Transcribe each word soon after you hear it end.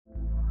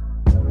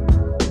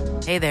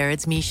Hey there,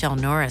 it's Michelle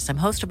Norris. I'm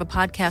host of a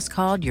podcast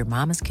called Your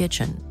Mama's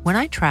Kitchen. When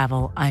I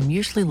travel, I'm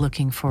usually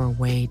looking for a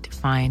way to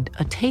find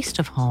a taste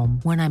of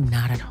home when I'm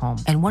not at home.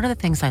 And one of the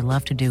things I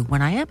love to do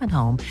when I am at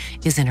home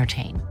is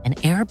entertain. And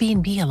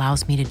Airbnb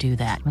allows me to do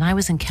that. When I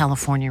was in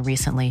California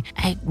recently,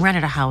 I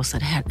rented a house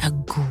that had a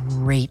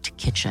great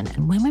kitchen.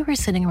 And when we were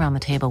sitting around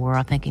the table, we were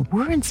all thinking,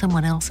 we're in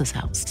someone else's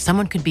house.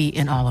 Someone could be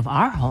in all of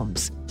our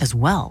homes as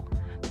well.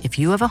 If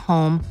you have a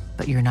home,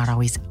 but you're not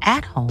always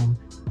at home,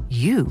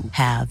 you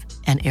have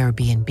an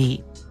Airbnb.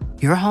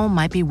 Your home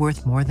might be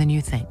worth more than you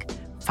think.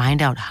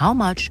 Find out how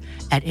much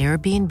at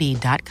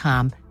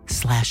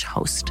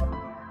airbnb.com/host.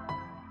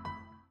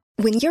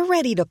 When you're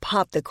ready to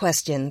pop the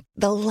question,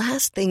 the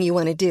last thing you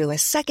want to do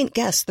is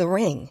second-guess the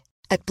ring.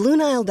 At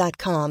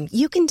BlueNile.com,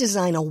 you can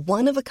design a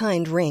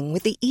one-of-a-kind ring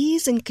with the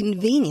ease and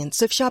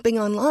convenience of shopping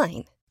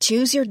online.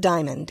 Choose your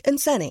diamond and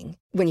setting.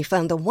 When you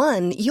find the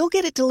one, you'll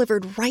get it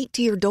delivered right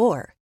to your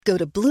door. Go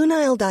to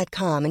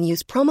BlueNile.com and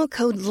use promo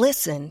code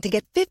LISTEN to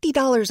get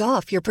 $50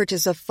 off your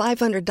purchase of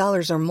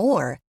 $500 or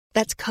more.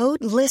 That's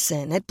code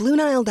LISTEN at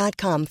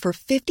BlueNile.com for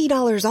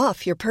 $50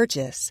 off your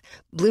purchase.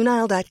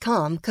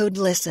 BlueNile.com, code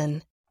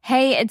LISTEN.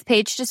 Hey, it's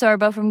Paige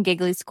DeSorbo from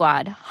Giggly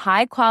Squad.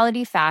 High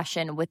quality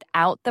fashion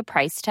without the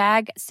price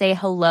tag. Say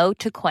hello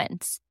to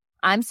Quince.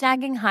 I'm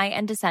snagging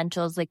high-end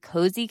essentials like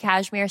cozy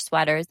cashmere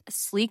sweaters,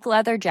 sleek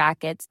leather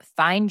jackets,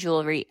 fine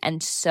jewelry,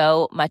 and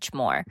so much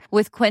more.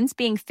 With Quince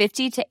being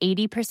 50 to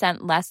 80%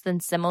 less than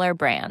similar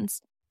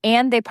brands.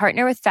 And they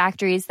partner with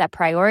factories that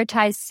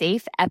prioritize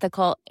safe,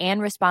 ethical,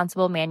 and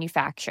responsible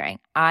manufacturing.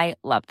 I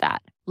love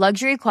that.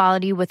 Luxury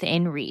quality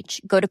within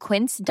reach. Go to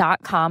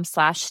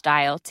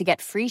quince.com/style to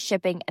get free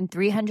shipping and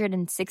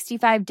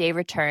 365-day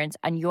returns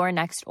on your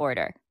next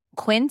order.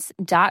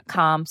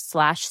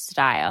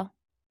 Quince.com/style.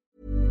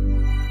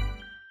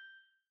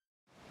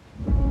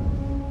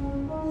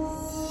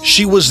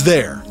 She was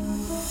there,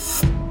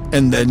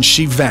 and then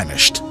she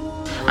vanished.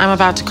 I'm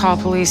about to call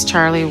police,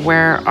 Charlie.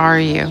 Where are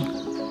you?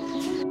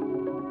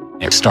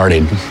 It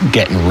started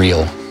getting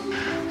real.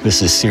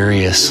 This is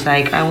serious.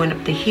 Like, I went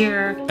up to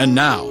here. And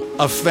now,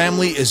 a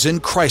family is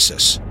in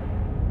crisis.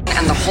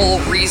 And the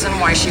whole reason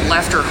why she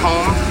left her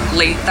home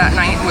late that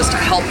night was to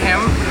help him.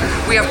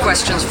 We have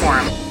questions for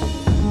him.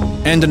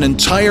 And an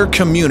entire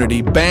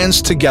community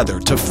bands together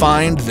to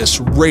find this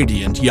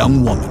radiant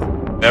young woman.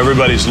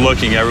 Everybody's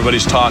looking,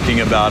 everybody's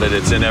talking about it,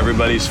 it's in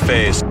everybody's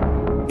face.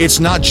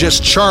 It's not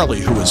just Charlie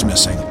who is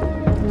missing.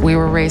 We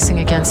were racing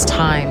against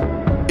time.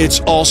 It's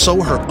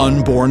also her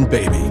unborn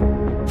baby.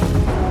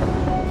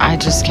 I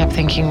just kept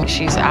thinking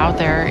she's out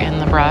there in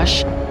the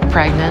brush,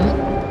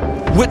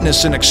 pregnant.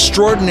 Witness an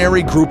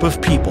extraordinary group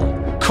of people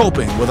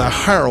coping with a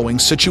harrowing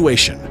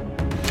situation.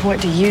 What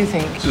do you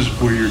think? This is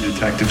where your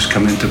detectives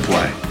come into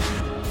play.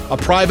 A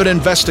private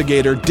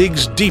investigator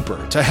digs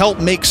deeper to help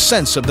make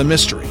sense of the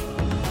mystery.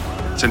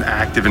 It's an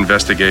active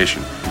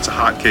investigation. It's a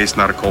hot case,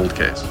 not a cold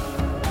case.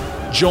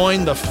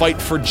 Join the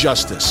fight for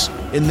justice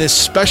in this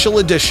special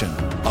edition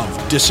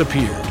of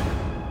Disappeared.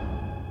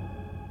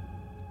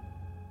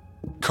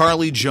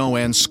 Carly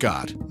Joanne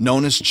Scott,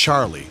 known as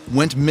Charlie,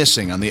 went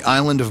missing on the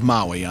island of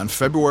Maui on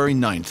February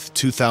 9th,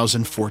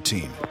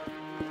 2014.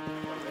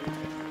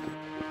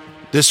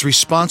 This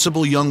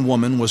responsible young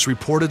woman was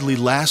reportedly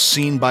last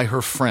seen by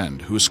her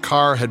friend, whose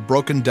car had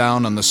broken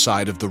down on the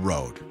side of the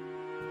road.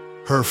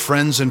 Her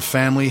friends and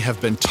family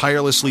have been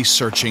tirelessly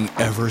searching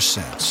ever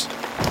since.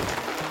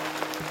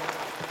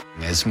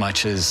 As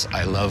much as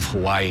I love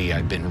Hawaii,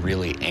 I've been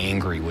really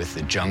angry with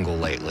the jungle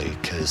lately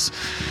because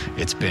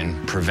it's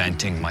been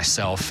preventing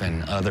myself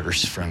and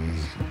others from,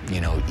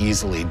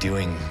 easily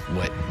doing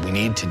what we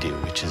need to do,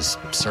 which is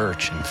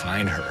search and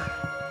find her.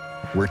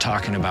 We're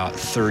talking about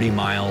 30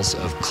 miles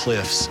of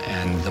cliffs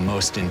and the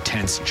most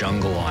intense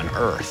jungle on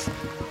Earth.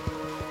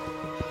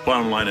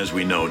 Bottom line is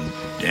we know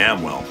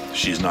damn well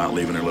she's not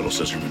leaving her little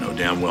sister. We know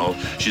damn well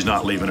she's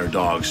not leaving her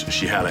dogs.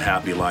 She had a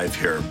happy life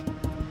here.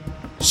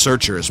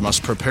 Searchers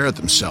must prepare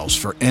themselves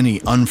for any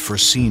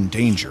unforeseen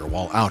danger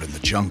while out in the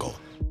jungle.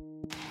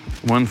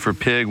 One for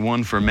pig,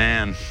 one for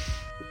man.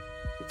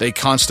 They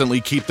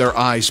constantly keep their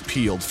eyes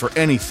peeled for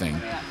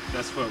anything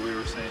That's what we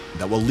were saying.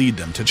 that will lead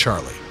them to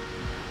Charlie.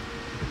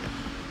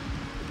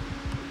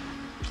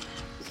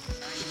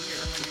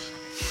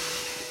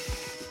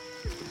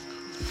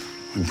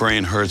 My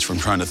brain hurts from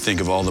trying to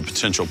think of all the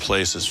potential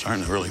places,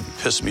 starting to really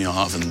piss me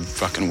off and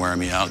fucking wear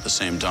me out at the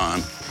same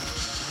time.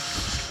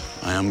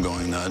 I am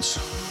going nuts.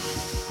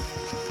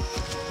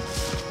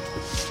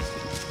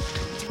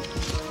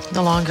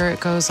 The longer it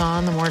goes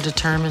on, the more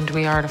determined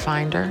we are to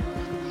find her.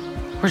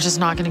 We're just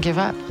not going to give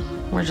up.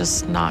 We're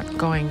just not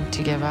going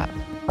to give up.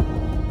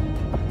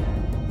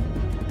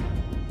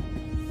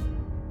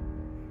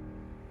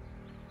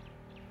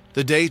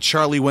 The day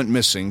Charlie went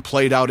missing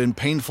played out in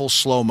painful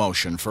slow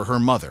motion for her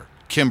mother,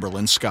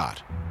 Kimberlyn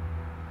Scott.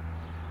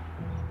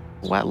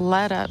 What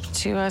led up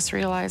to us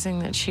realizing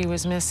that she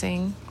was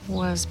missing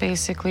was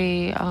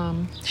basically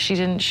she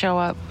didn't show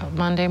up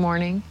Monday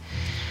morning.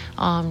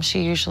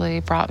 She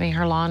usually brought me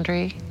her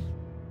laundry.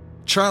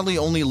 Charlie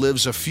only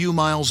lives a few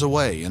miles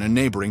away in a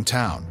neighboring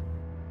town.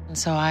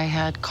 So I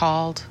had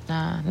called,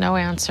 no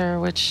answer,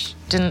 which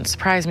didn't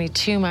surprise me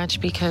too much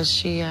because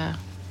she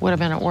would have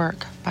been at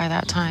work by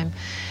that time.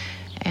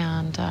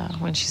 And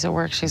when she's at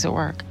work, she's at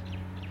work.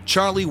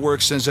 Charlie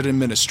works as an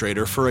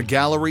administrator for a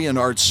gallery and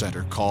art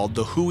center called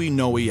the Hui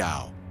Noi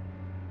Au.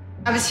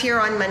 I was here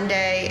on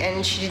Monday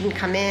and she didn't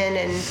come in,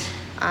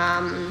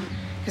 and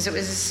because it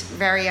was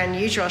very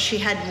unusual. She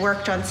had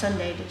worked on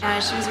Sunday.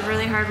 She was a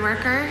really hard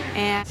worker,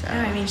 and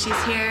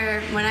she's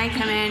here when I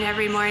come in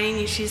every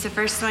morning. She's the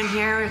first one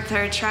here.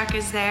 Her truck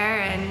is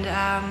there,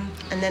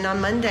 and then on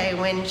Monday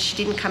when she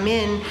didn't come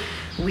in,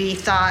 we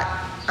thought,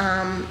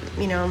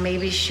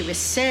 maybe she was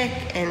sick,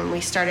 and we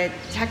started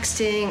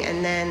texting,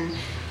 and then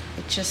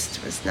it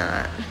just was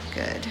not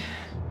good.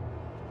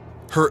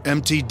 Her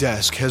empty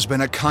desk has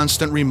been a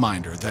constant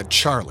reminder that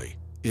Charlie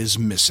is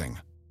missing.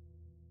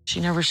 She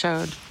never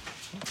showed.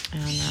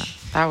 And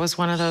that was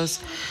one of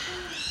those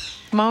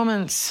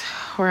moments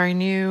where I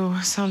knew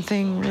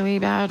something really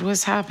bad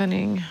was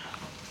happening.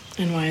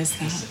 And why is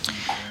that?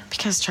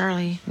 Because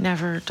Charlie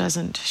never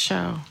doesn't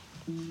show.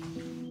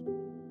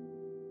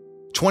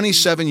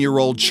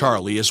 27-year-old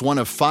Charlie is one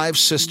of 5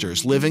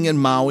 sisters living in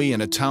Maui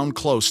in a town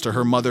close to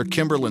her mother,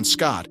 Kimberlyn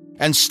Scott,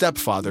 and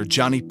stepfather,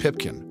 Johnny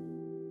Pipkin.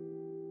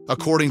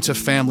 According to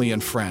family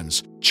and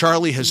friends,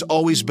 Charlie has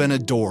always been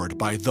adored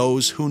by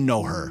those who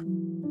know her.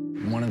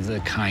 One of the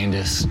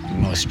kindest,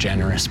 most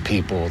generous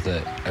people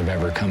that I've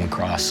ever come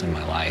across in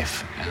my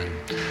life,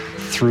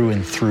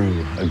 and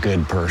through a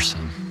good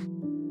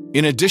person.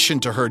 In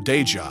addition to her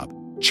day job,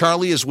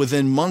 Charlie is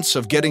within months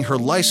of getting her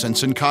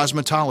license in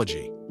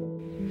cosmetology.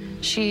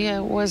 She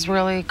was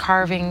really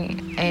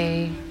carving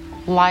a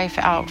life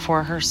out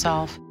for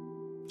herself.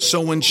 So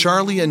when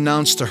Charlie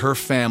announced to her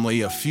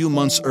family a few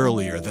months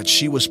earlier that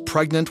she was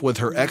pregnant with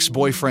her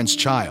ex-boyfriend's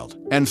child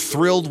and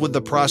thrilled with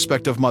the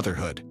prospect of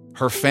motherhood,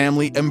 her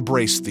family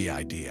embraced the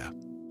idea.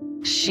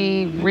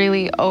 She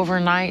really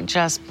overnight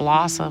just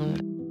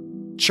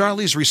blossomed.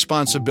 Charlie's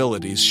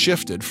responsibilities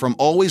shifted from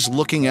always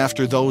looking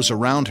after those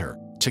around her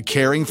to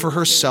caring for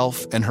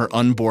herself and her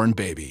unborn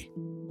baby.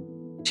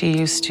 She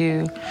used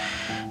to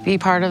be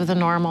part of the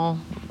normal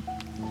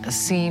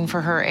scene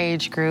for her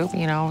age group,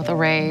 the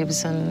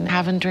raves and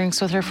having drinks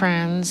with her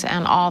friends,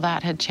 and all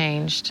that had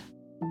changed.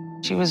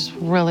 She was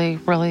really,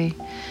 really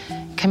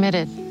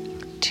committed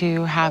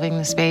to having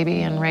this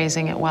baby and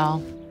raising it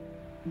well.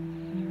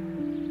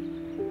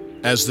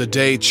 As the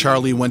day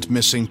Charlie went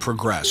missing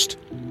progressed,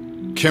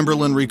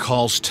 Kimberlyn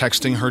recalls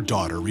texting her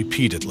daughter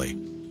repeatedly.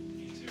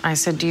 I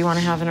said, "Do you want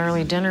to have an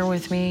early dinner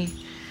with me?"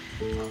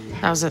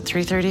 That was at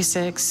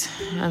 3:36,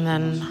 and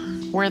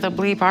then, "Where the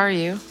bleep are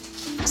you?"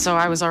 So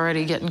I was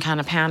already getting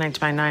kind of panicked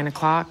by 9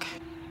 o'clock.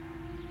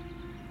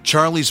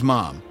 Charlie's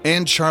mom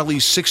and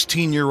Charlie's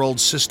 16-year-old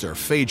sister,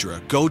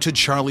 Phaedra, go to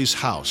Charlie's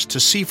house to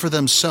see for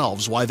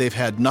themselves why they've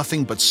had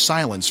nothing but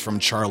silence from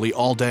Charlie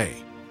all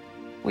day.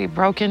 We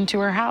broke into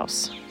her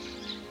house,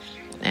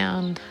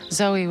 and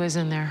Zoe was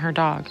in there, her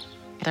dog.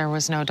 There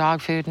was no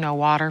dog food, no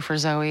water for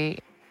Zoe.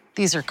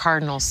 These are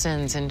cardinal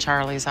sins in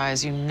Charlie's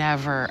eyes. You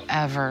never,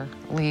 ever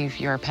leave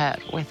your pet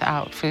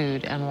without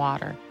food and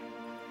water.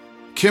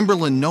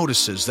 Kimberlyn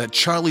notices that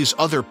Charlie's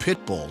other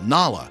pit bull,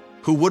 Nala,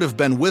 who would have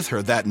been with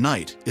her that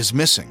night, is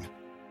missing.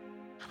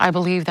 I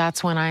believe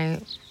that's when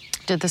I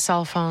did the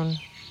cell phone.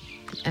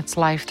 It's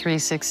Life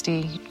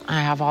 360.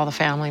 I have all the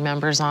family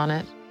members on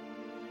it.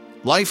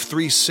 Life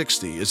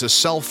 360 is a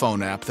cell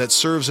phone app that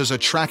serves as a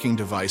tracking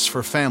device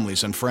for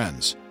families and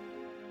friends.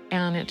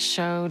 And it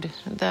showed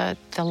that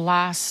the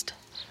last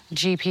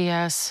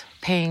GPS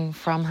ping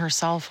from her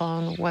cell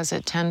phone was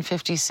at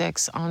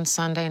 10:56 on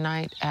Sunday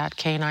night at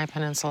Kenai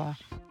Peninsula.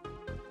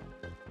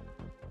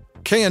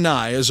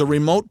 Kenai is a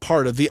remote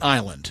part of the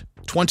island,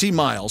 20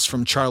 miles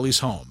from Charlie's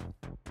home.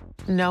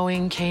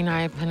 Knowing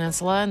Kenai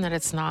Peninsula and that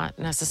it's not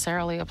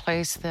necessarily a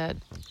place that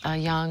a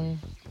young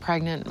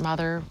pregnant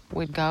mother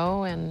would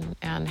go and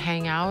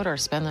hang out or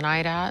spend the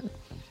night at,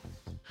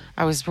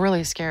 I was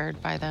really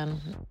scared by then.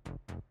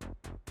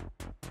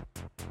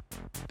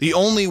 The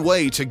only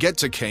way to get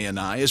to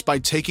Kenai is by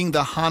taking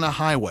the Hana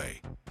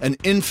Highway, an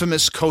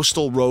infamous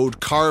coastal road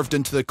carved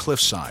into the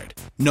cliffside,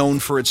 known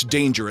for its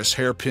dangerous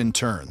hairpin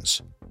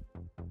turns.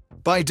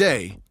 By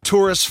day,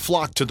 tourists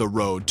flock to the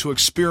road to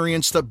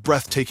experience the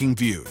breathtaking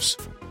views.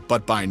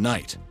 But by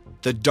night,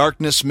 the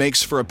darkness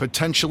makes for a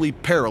potentially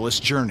perilous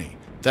journey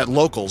that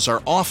locals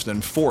are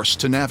often forced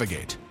to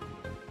navigate.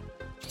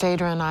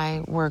 Phaedra and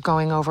I were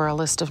going over a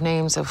list of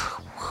names of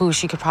who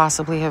she could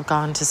possibly have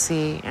gone to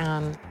see,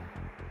 and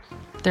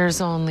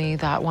there's only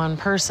that one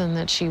person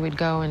that she would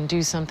go and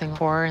do something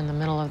for in the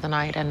middle of the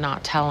night and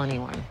not tell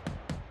anyone.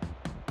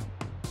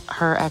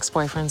 Her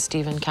ex-boyfriend,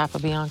 Stephen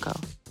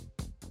Capobianco.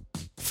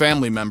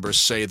 Family members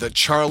say that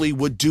Charlie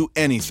would do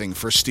anything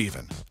for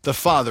Stephen, the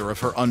father of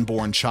her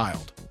unborn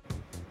child.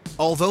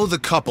 Although the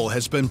couple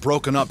has been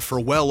broken up for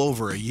well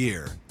over a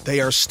year, they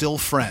are still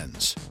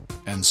friends,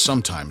 and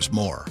sometimes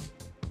more.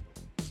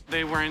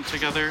 They weren't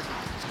together,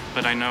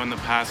 but I know in the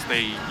past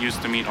they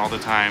used to meet all the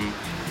time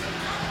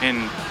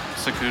in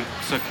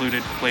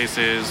secluded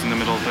places in the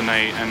middle of the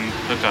night and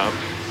hook up.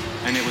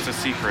 and it was a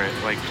secret.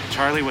 Like,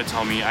 Charlie would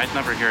tell me, I'd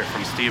never hear it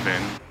from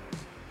Steven.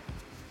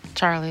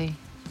 Charlie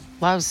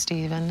loves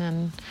Steven,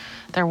 and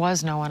there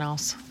was no one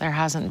else. There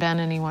hasn't been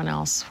anyone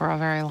else for a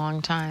very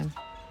long time.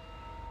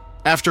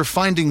 After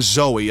finding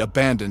Zoe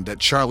abandoned at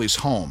Charlie's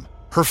home,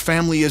 her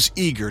family is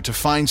eager to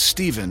find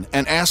Steven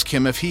and ask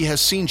him if he has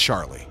seen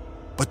Charlie,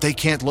 but they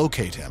can't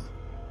locate him.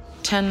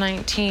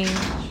 10:19.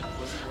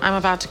 I'm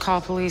about to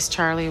call police,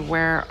 Charlie.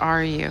 Where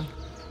are you?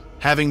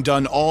 Having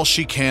done all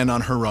she can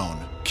on her own,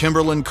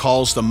 Kimberlyn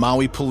calls the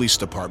Maui Police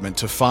Department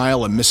to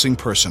file a missing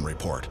person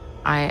report.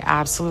 I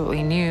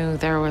absolutely knew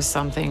there was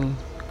something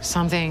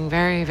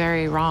very,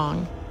 very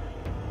wrong.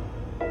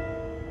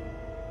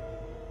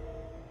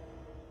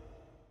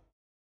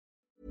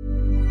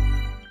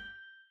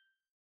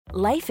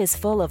 Life is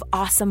full of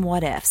awesome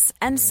what-ifs,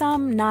 and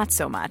some not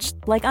so much,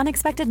 like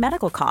unexpected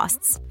medical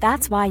costs.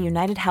 That's why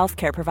United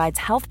Healthcare provides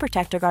Health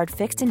Protector Guard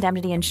fixed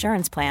indemnity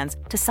insurance plans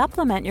to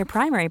supplement your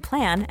primary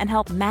plan and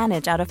help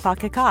manage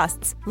out-of-pocket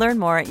costs. Learn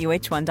more at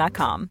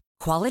uh1.com.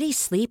 Quality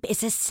sleep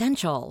is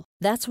essential.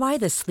 That's why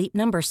the Sleep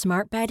Number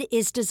Smart Bed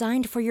is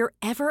designed for your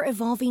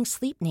ever-evolving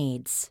sleep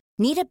needs.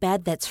 Need a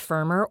bed that's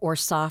firmer or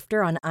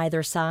softer on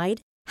either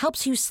side?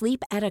 Helps you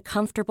sleep at a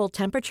comfortable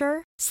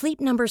temperature?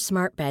 Sleep Number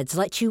Smart Beds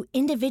let you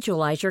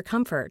individualize your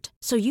comfort,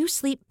 so you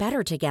sleep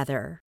better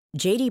together.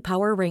 J.D.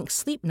 Power ranks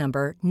Sleep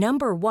Number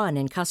 #1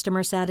 in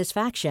customer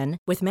satisfaction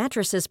with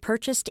mattresses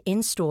purchased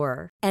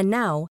in-store. And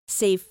now,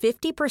 save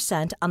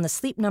 50% on the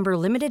Sleep Number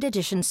Limited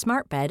Edition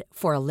Smart Bed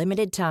for a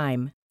limited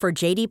time. For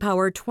J.D.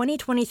 Power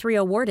 2023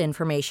 award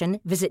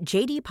information, visit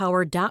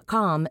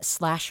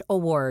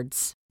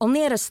jdpower.com/awards.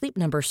 Only at a Sleep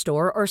Number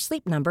store or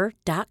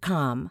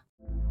sleepnumber.com.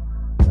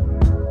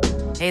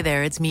 Hey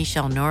there, it's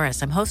Michelle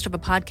Norris. I'm host of a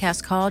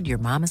podcast called Your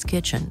Mama's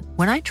Kitchen.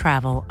 When I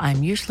travel,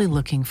 I'm usually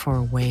looking for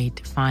a way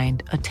to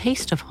find a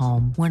taste of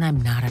home when I'm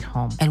not at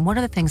home. And one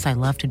of the things I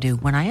love to do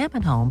when I am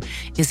at home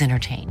is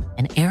entertain.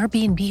 And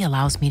Airbnb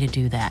allows me to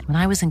do that. When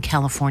I was in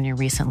California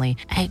recently,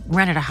 I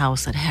rented a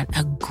house that had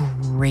a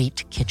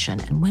great kitchen.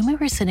 And when we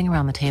were sitting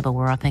around the table,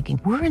 we're all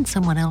thinking, we're in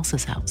someone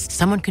else's house.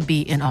 Someone could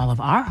be in all of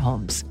our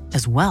homes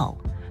as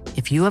well.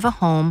 If you have a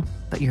home,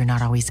 but you're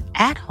not always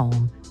at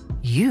home,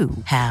 you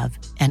have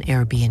an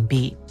Airbnb.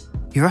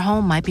 Your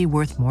home might be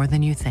worth more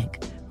than you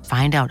think.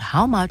 Find out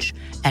how much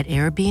at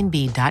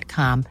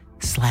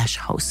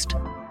airbnb.com/host.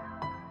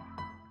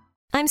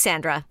 I'm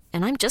Sandra,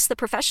 and I'm just the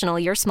professional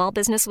your small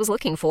business was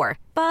looking for.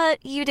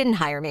 But you didn't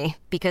hire me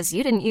because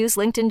you didn't use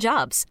LinkedIn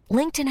Jobs.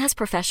 LinkedIn has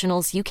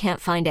professionals you can't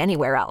find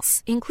anywhere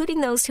else, including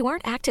those who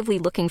aren't actively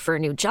looking for a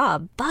new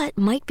job, but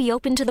might be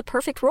open to the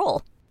perfect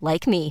role,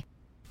 like me.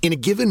 In a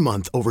given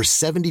month, over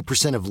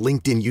 70% of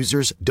LinkedIn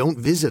users don't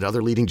visit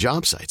other leading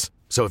job sites.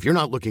 So if you're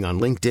not looking on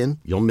LinkedIn,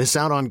 you'll miss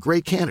out on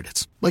great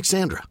candidates like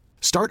Sandra.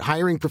 Start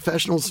hiring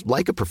professionals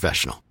like a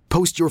professional.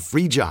 Post your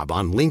free job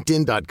on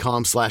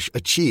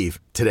linkedin.com/achieve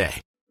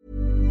today.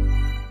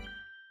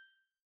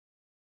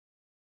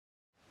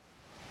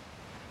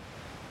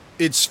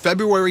 It's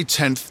February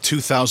 10th,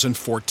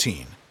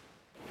 2014.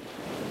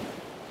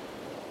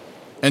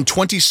 And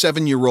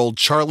 27-year-old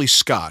Charlie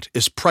Scott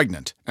is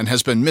pregnant and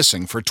has been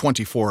missing for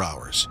 24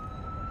 hours.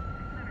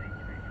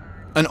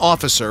 An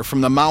officer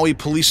from the Maui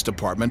Police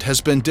Department has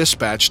been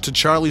dispatched to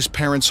Charlie's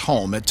parents'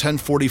 home at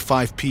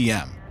 10:45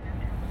 p.m.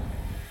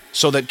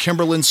 so that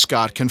Kimberlyn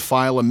Scott can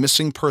file a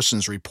missing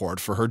persons report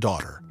for her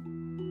daughter.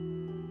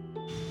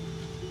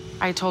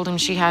 I told him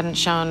she hadn't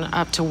shown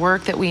up to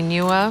work that we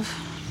knew of,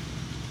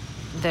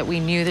 that we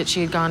knew that she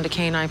had gone to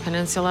Kenai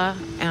Peninsula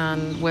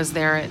and was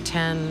there at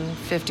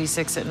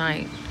 10:56 at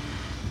night,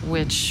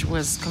 which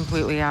was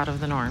completely out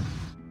of the norm.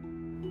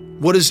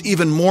 What is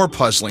even more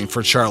puzzling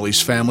for Charlie's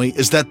family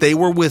is that they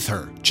were with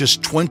her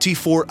just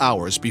 24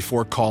 hours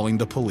before calling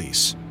the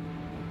police.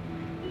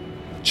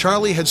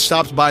 Charlie had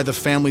stopped by the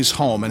family's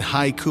home in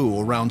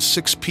Haiku around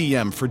 6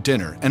 p.m. for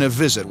dinner and a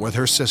visit with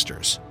her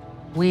sisters.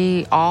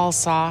 We all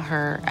saw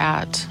her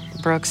at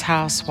Brooke's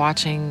house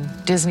watching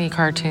Disney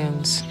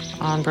cartoons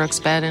on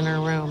Brooke's bed in her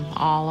room.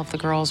 All of the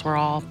girls were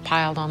all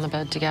piled on the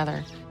bed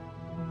together.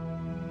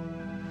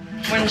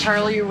 When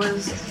Charlie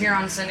was here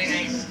on Sunday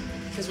night,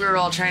 because we were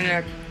all trying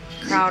to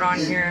crowd on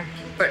here,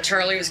 but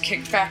Charlie was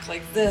kicked back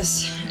like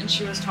this, and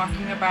she was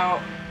talking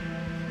about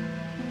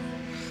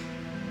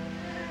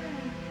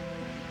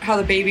how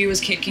the baby was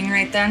kicking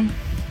right then.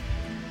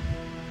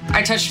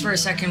 I touched for a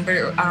second, but I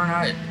don't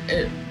know,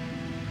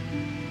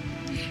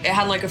 it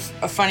had like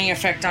a funny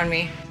effect on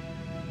me.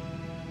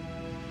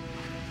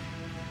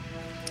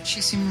 She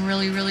seemed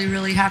really, really,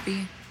 really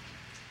happy.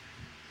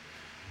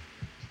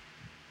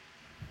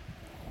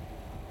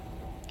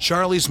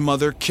 Charlie's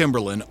mother,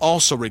 Kimberlyn,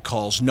 also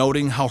recalls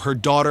noting how her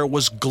daughter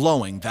was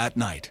glowing that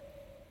night.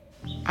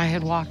 I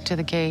had walked to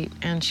the gate,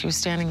 and she was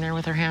standing there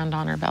with her hand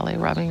on her belly,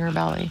 rubbing her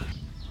belly.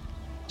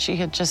 She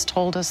had just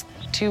told us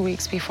 2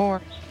 weeks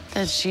before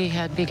that she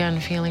had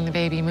begun feeling the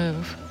baby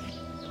move.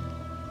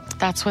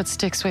 That's what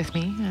sticks with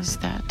me, is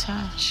that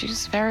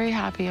she's very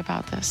happy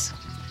about this.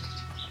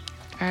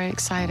 Very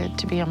excited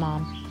to be a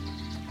mom.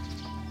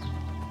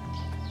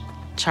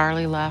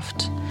 Charlie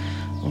left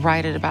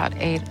right at about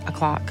 8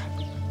 o'clock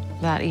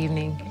that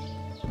evening.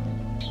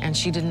 And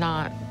she did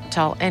not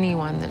tell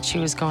anyone that she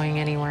was going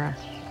anywhere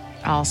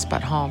else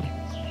but home.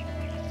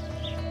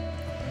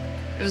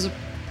 It was a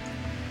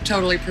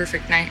totally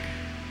perfect night.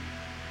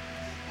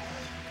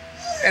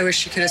 I wish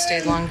she could have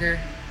stayed longer.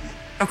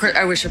 Of course,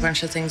 I wish a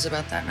bunch of things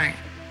about that night.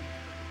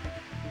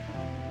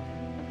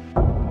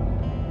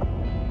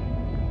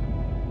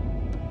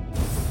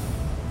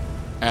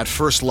 At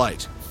first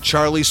light,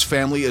 Charlie's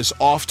family is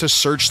off to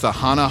search the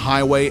Hana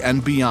Highway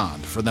and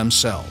beyond for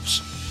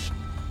themselves.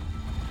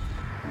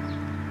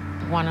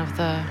 One of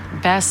the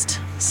best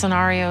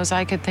scenarios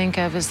I could think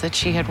of is that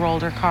she had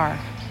rolled her car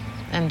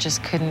and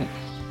just couldn't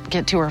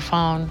get to her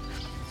phone.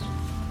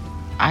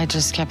 I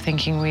just kept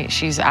thinking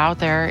she's out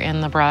there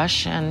in the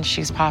brush and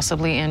she's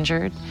possibly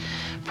injured,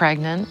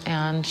 pregnant,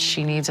 and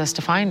she needs us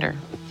to find her.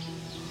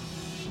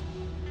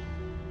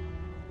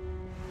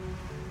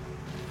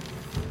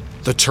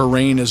 The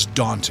terrain is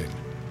daunting.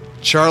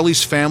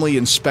 Charlie's family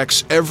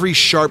inspects every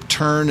sharp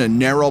turn and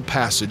narrow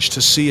passage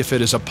to see if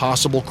it is a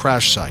possible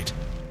crash site.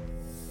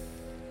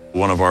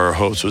 One of our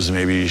hopes was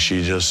maybe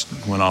she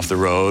just went off the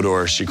road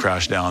or she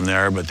crashed down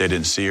there, but they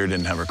didn't see her,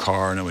 didn't have her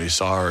car, nobody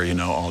saw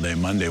her, all day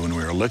Monday when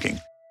we were looking.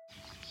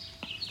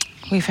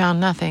 We found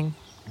nothing.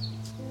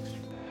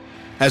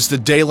 As the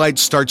daylight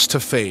starts to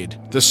fade,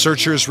 the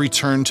searchers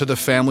return to the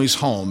family's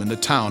home in the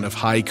town of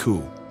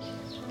Haiku.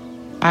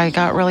 I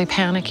got really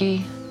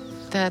panicky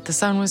that the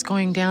sun was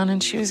going down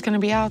and she was going to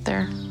be out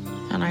there,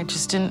 and I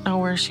just didn't know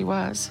where she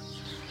was.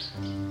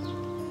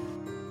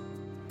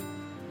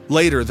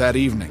 Later that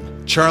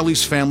evening,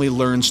 Charlie's family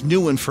learns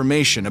new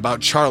information about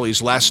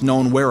Charlie's last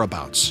known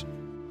whereabouts.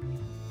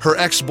 Her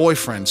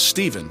ex-boyfriend,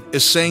 Stephen,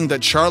 is saying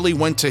that Charlie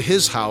went to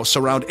his house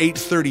around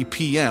 8:30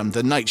 p.m.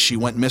 the night she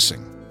went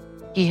missing.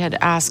 He had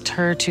asked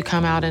her to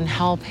come out and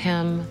help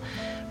him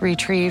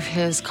retrieve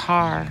his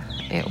car.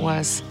 It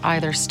was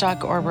either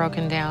stuck or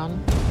broken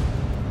down.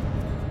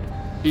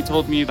 He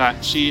told me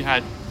that she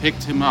had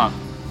picked him up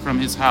from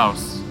his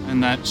house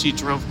and that she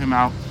drove him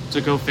out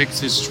to go fix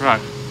his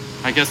truck.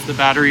 I guess the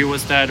battery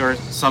was dead or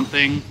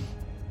something.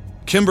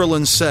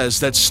 Kimberlyn says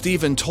that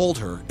Stephen told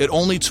her it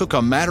only took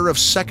a matter of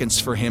seconds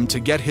for him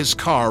to get his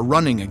car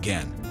running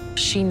again.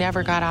 She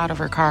never got out of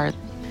her car.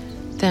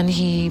 Then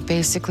he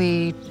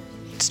basically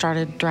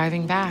started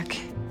driving back.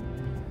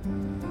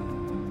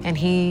 And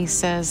he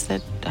says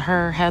that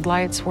her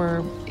headlights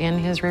were in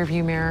his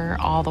rearview mirror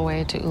all the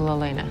way to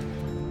Ulalena,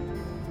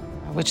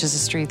 which is a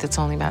street that's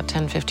only about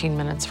 10-15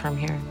 minutes from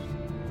here.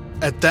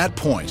 At that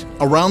point,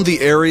 around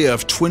the area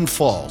of Twin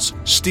Falls,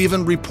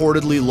 Stephen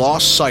reportedly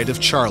lost sight of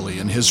Charlie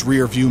in his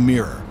rearview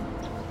mirror.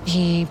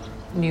 He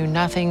knew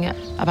nothing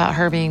about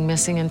her being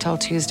missing until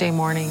Tuesday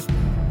morning.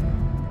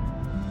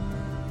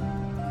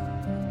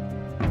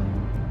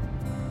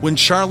 When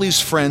Charlie's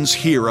friends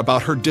hear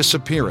about her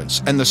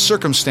disappearance and the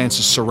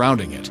circumstances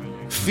surrounding it,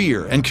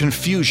 fear and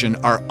confusion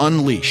are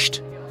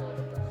unleashed.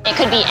 It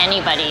could be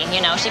anybody,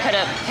 she could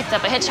have picked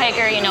up a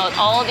hitchhiker,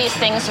 all of these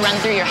things run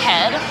through your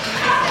head,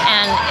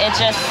 and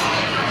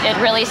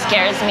it really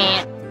scares me.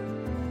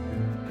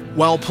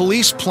 While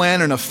police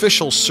plan an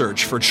official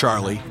search for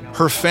Charlie,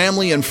 her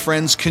family and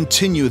friends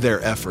continue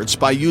their efforts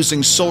by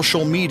using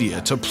social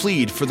media to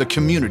plead for the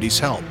community's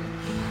help.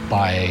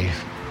 By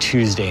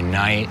Tuesday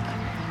night,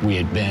 we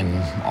had been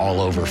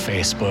all over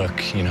Facebook,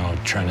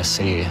 trying to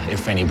see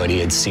if anybody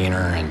had seen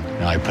her,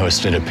 and I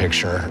posted a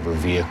picture of her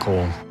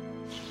vehicle.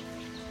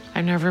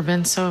 I've never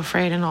been so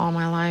afraid in all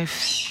my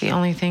life. The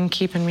only thing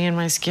keeping me in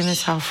my skin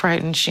is how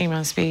frightened she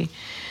must be.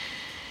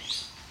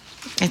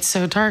 It's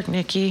so dark,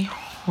 Nikki.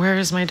 Where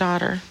is my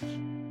daughter?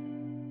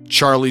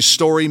 Charlie's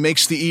story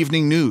makes the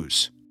evening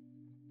news.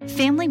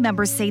 Family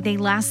members say they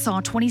last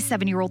saw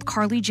 27-year-old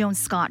Carly Jones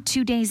Scott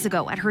 2 days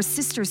ago at her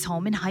sister's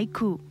home in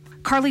Haiku.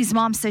 Carly's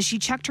mom says she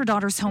checked her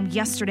daughter's home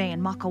yesterday in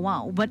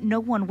Makawao, but no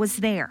one was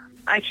there.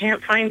 I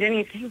can't find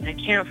anything. I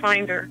can't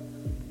find her.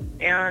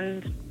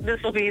 And this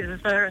will be the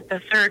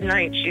third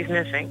night she's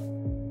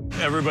missing.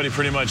 Everybody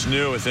pretty much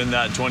knew within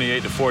that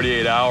 28 to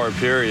 48 hour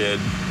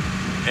period,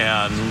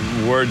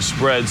 and word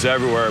spreads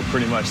everywhere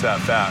pretty much that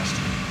fast.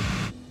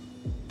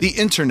 The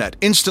internet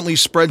instantly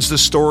spreads the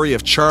story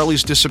of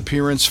Charlie's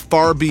disappearance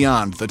far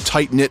beyond the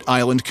tight-knit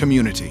island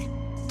community.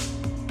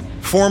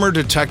 Former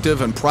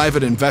detective and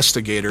private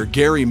investigator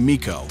Gary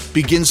Miko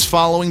begins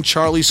following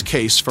Charlie's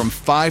case from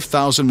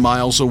 5,000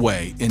 miles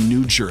away in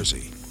New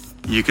Jersey.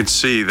 You can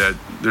see that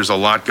there's a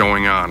lot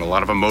going on, a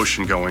lot of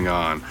emotion going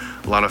on,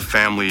 a lot of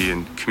family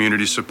and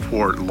community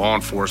support, law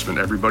enforcement,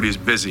 everybody's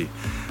busy.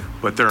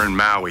 But they're in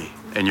Maui,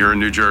 and you're in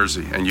New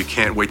Jersey, and you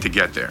can't wait to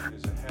get there.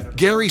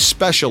 Gary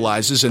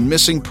specializes in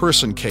missing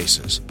person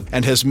cases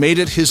and has made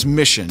it his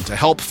mission to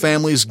help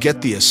families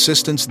get the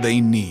assistance they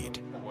need.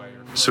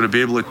 So to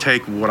be able to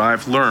take what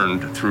I've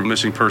learned through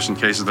missing person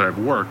cases that I've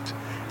worked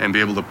and be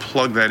able to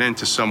plug that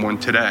into someone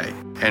today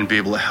and be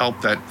able to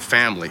help that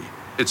family,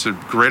 it's a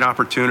great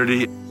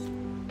opportunity.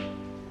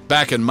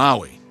 Back in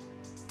Maui,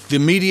 the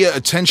media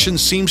attention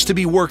seems to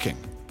be working.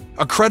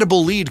 A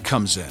credible lead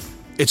comes in.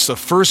 It's the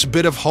first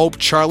bit of hope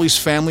Charlie's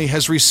family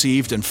has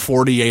received in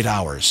 48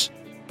 hours.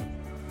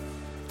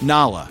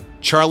 Nala,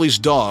 Charlie's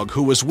dog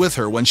who was with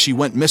her when she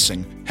went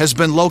missing, has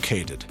been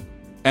located.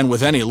 And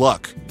with any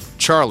luck,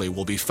 Charlie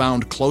will be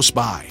found close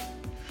by.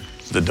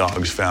 The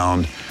dog's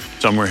found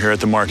somewhere here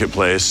at the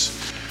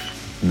marketplace.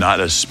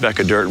 Not a speck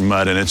of dirt and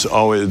mud, and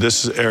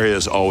this area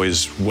is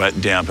always wet,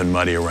 damp, and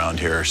muddy around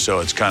here, so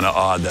it's kind of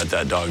odd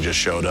that dog just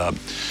showed up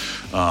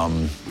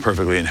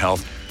perfectly in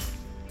health.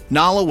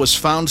 Nala was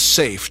found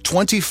safe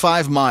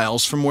 25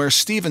 miles from where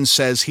Stephen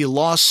says he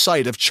lost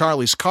sight of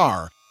Charlie's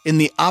car in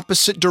the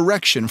opposite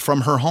direction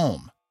from her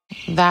home.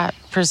 That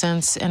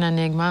presents an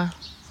enigma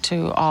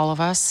to all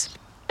of us.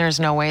 There's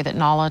no way that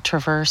Nala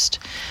traversed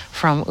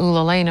from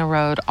Ulalena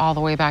Road all the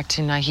way back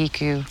to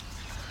Nahiku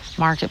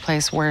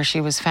Marketplace where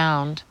she was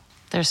found.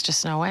 There's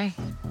just no way.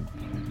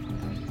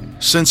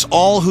 Since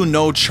all who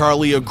know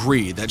Charlie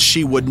agree that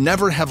she would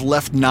never have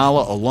left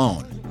Nala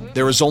alone,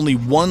 there is only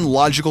one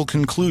logical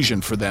conclusion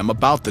for them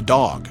about the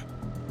dog.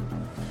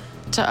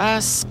 To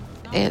us,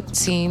 it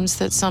seems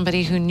that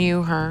somebody who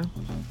knew her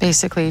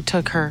basically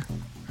took her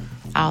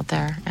out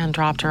there and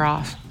dropped her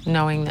off,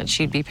 knowing that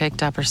she'd be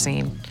picked up or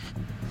seen.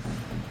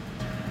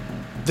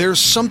 There's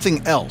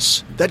something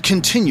else that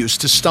continues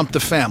to stump the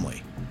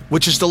family,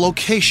 which is the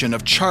location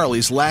of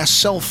Charlie's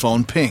last cell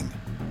phone ping.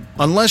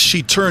 Unless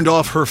she turned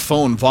off her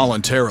phone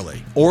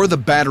voluntarily or the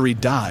battery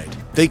died,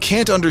 they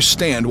can't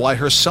understand why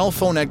her cell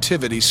phone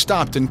activity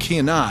stopped in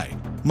Kenai,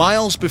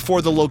 miles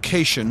before the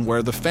location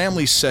where the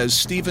family says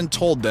Stephen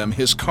told them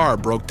his car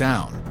broke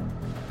down.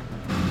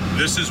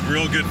 This is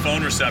real good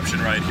phone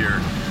reception right here.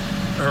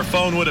 Her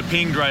phone would have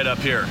pinged right up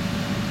here.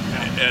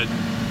 And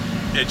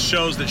it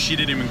shows that she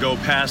didn't even go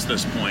past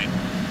this point.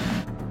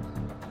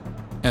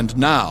 And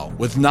now,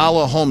 with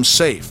Nala home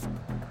safe,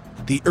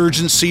 the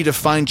urgency to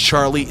find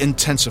Charlie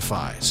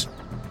intensifies.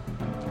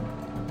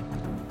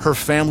 Her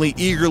family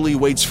eagerly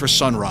waits for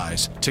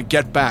sunrise to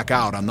get back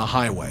out on the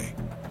highway.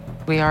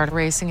 We are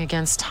racing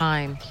against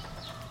time.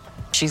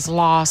 She's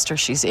lost or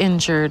she's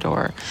injured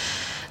or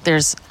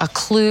there's a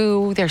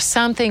clue, there's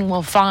something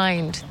we'll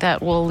find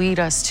that will lead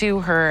us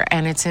to her,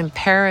 and it's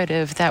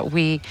imperative that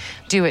we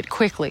do it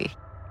quickly.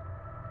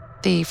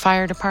 The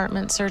fire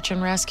department search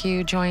and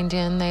rescue joined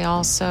in. They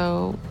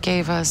also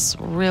gave us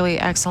really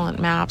excellent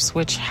maps,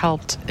 which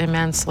helped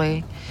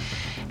immensely.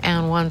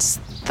 And once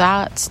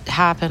that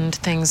happened,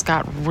 things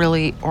got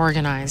really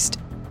organized.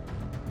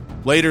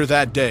 Later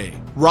that day,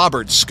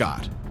 Robert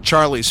Scott,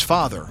 Charlie's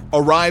father,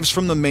 arrives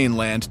from the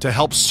mainland to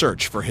help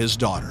search for his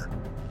daughter.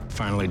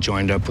 Finally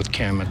joined up with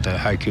Kim at the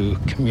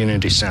Haiku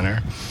Community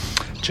Center.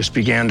 Just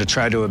began to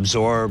try to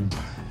absorb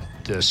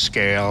the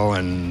scale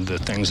and the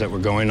things that were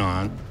going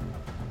on.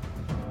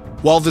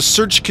 While the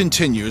search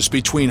continues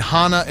between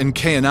Hana and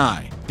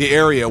Kenai, the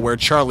area where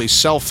Charlie's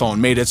cell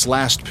phone made its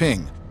last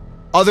ping,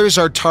 others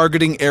are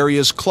targeting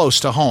areas close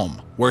to home,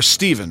 where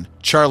Stephen,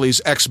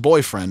 Charlie's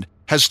ex-boyfriend,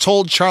 has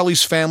told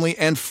Charlie's family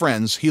and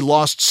friends he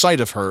lost sight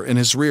of her in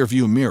his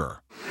rearview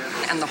mirror.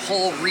 And the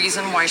whole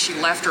reason why she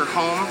left her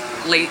home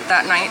late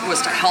that night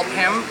was to help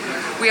him.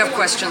 We have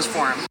questions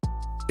for him.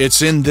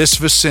 It's in this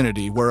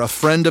vicinity where a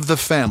friend of the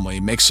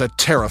family makes a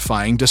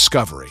terrifying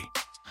discovery.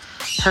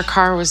 Her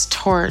car was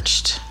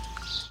torched.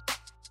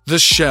 The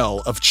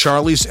shell of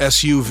Charlie's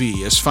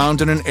SUV is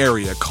found in an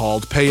area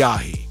called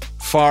Peahi,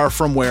 far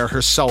from where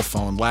her cell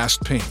phone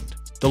last pinged.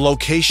 The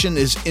location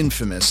is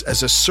infamous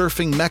as a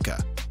surfing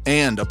mecca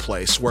and a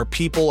place where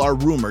people are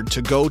rumored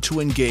to go to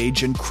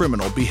engage in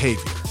criminal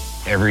behavior.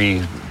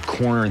 Every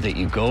corner that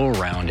you go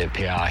around at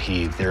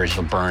Peahi, there's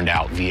a burned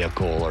out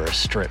vehicle or a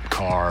stripped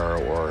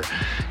car or,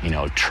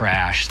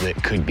 trash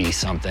that could be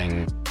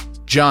something.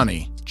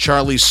 Johnny,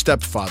 Charlie's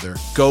stepfather,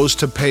 goes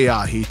to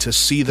Peahi to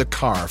see the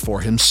car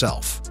for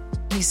himself.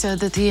 He said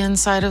that the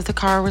inside of the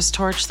car was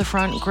torched, the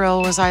front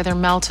grille was either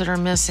melted or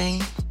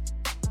missing,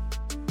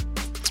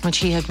 which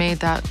he had made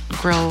that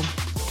grille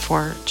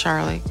for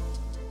Charlie.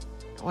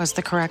 It was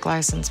the correct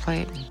license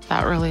plate.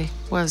 That really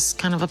was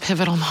kind of a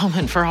pivotal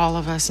moment for all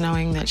of us,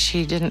 knowing that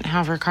she didn't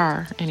have her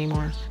car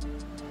anymore.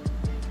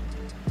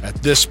 At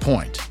this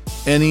point,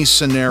 any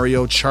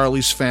scenario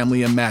Charlie's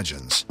family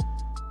imagines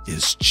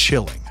is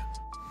chilling.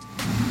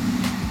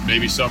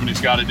 Maybe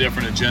somebody's got a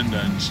different agenda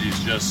and she's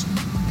just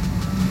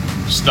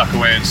stuck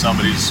away in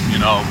somebody's,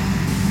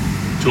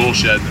 tool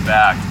shed in the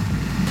back.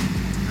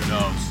 Who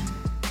knows?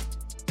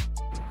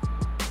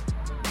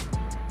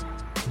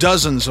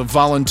 Dozens of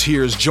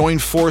volunteers join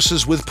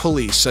forces with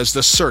police as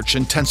the search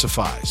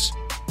intensifies.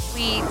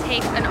 We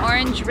take an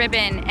orange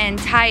ribbon and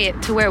tie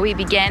it to where we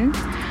begin.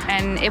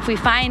 And if we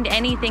find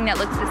anything that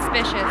looks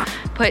suspicious,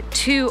 put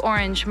 2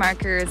 orange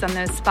markers on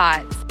those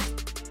spots.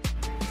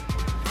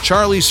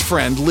 Charlie's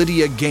friend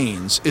Lydia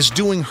Gaines is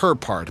doing her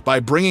part by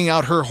bringing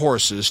out her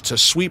horses to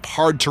sweep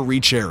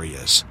hard-to-reach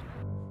areas.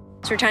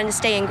 So we're trying to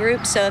stay in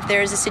groups, so if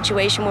there is a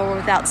situation where we're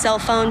without cell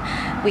phone,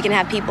 we can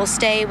have people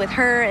stay with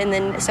her and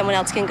then someone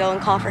else can go and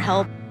call for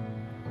help.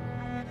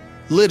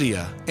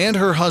 Lydia and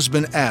her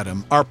husband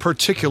Adam are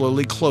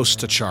particularly close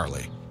to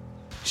Charlie.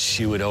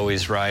 She would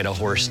always ride a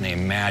horse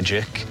named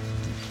Magic.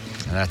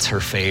 That's her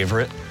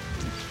favorite.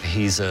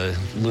 He's a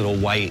little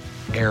white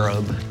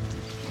Arab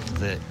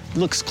that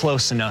looks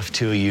close enough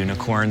to a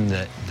unicorn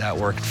that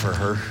worked for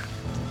her.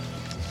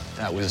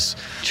 That was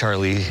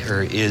Charlie,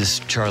 or is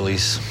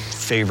Charlie's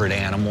favorite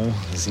animal,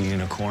 is a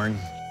unicorn.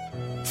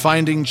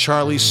 Finding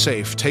Charlie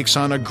safe takes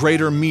on a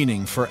greater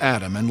meaning for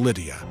Adam and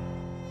Lydia.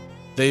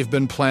 They've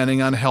been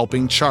planning on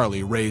helping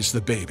Charlie raise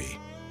the baby.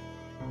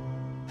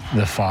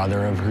 The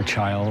father of her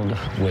child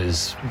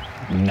was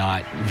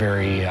not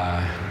very,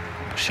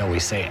 shall we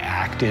say,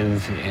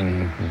 active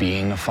in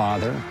being a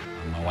father.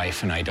 My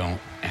wife and I don't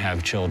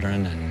have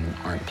children and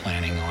aren't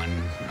planning on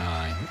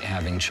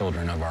having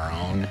children of our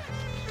own.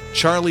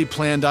 Charlie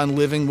planned on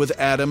living with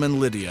Adam and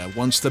Lydia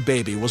once the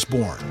baby was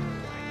born.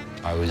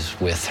 I was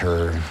with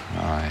her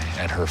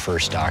at her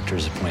first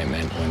doctor's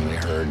appointment when we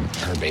heard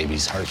her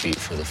baby's heartbeat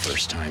for the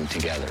first time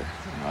together.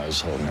 I was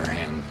holding her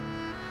hand.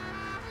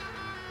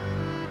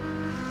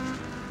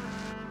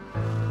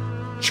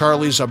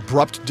 Charlie's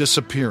abrupt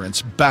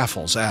disappearance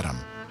baffles Adam.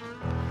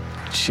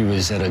 She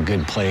was at a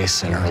good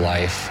place in her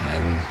life,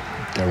 and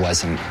there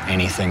wasn't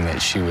anything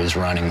that she was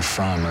running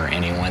from or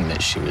anyone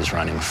that she was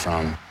running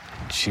from.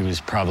 She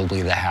was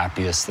probably the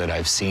happiest that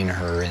I've seen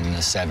her in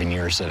the 7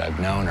 years that I've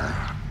known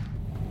her.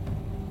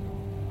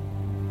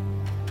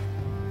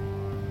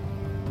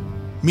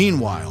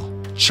 Meanwhile,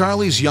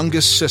 Charlie's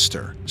youngest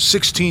sister,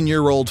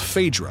 16-year-old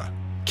Phaedra,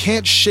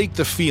 can't shake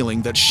the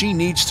feeling that she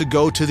needs to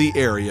go to the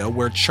area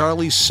where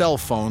Charlie's cell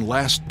phone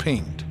last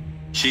pinged.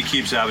 She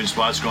keeps having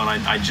spots going,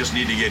 I just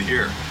need to get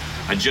here.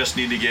 I just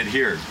need to get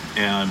here.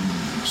 And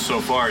so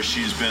far,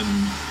 she's been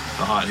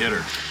the hot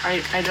hitter.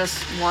 I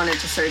just wanted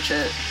to search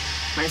it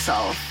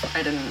myself.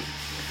 I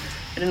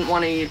didn't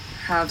want to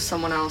have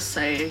someone else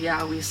say,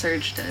 yeah, we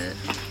searched it.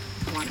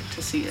 I wanted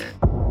to see it.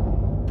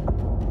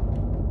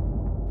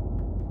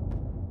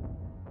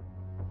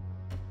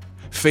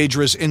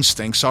 Phaedra's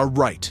instincts are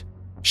right.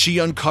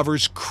 She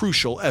uncovers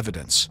crucial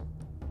evidence.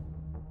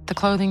 The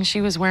clothing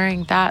she was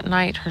wearing that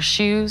night, her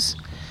shoes,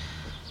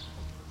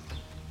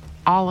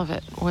 all of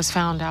it was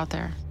found out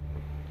there.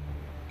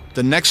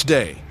 The next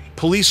day,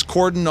 police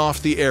cordon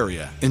off the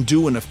area and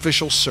do an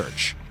official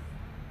search.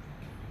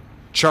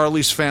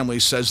 Charlie's family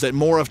says that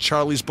more of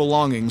Charlie's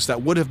belongings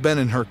that would have been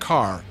in her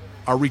car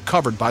are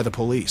recovered by the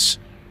police.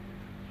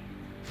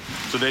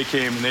 So they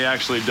came and they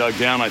actually dug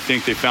down. I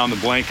think they found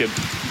the blanket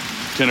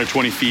 10 or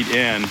 20 feet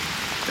in,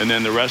 and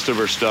then the rest of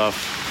her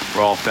stuff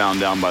were all found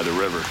down by the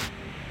river.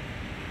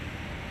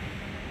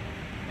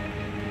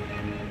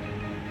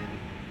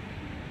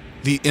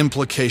 The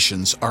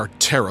implications are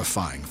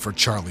terrifying for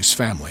Charlie's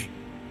family.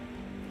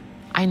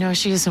 I know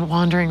she isn't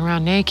wandering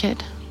around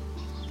naked.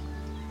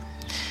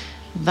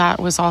 That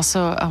was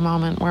also a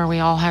moment where we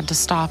all had to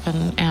stop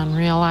and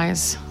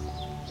realize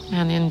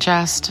and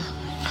ingest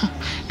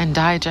and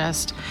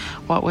digest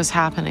what was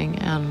happening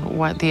and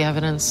what the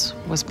evidence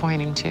was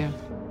pointing to.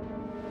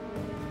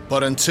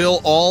 But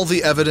until all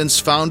the evidence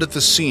found at the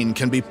scene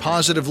can be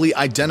positively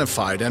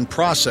identified and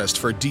processed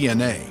for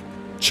DNA,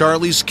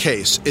 Charlie's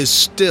case is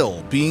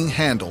still being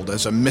handled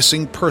as a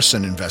missing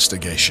person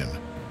investigation.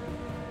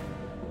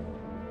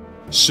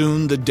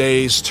 Soon the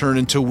days turn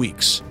into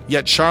weeks,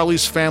 yet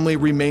Charlie's family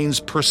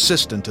remains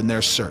persistent in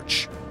their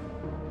search.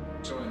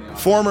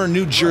 Former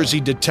New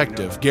Jersey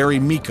detective Gary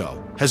Miko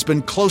has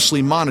been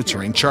closely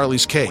monitoring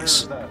Charlie's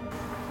case.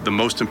 The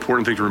most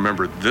important thing to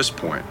remember at this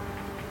point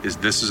is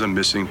this is a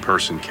missing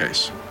person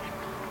case.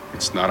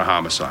 It's not a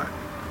homicide.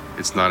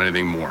 It's not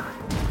anything more.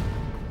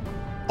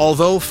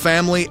 Although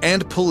family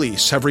and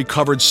police have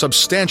recovered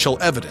substantial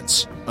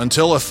evidence,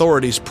 until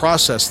authorities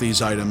process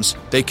these items,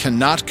 they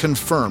cannot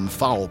confirm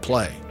foul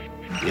play.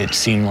 It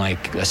seemed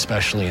like,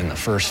 especially in the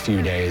first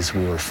few days,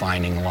 we were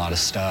finding a lot of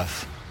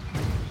stuff.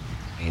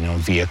 You know,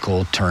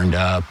 vehicle turned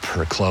up,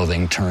 her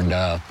clothing turned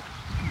up,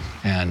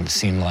 and it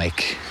seemed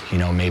like, you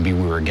know, maybe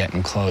we were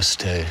getting close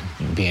to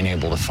being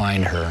able to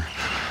find her.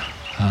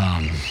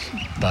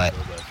 But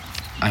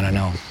I don't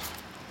know.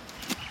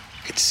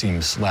 It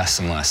seems less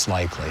and less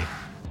likely.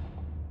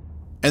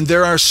 And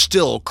there are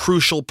still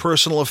crucial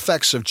personal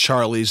effects of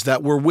Charlie's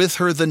that were with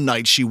her the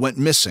night she went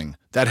missing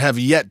that have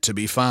yet to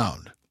be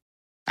found.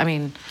 I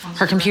mean,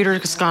 her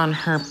computer's gone,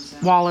 her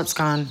wallet's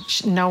gone,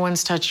 no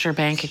one's touched her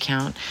bank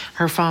account,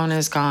 her phone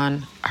is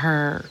gone,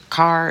 her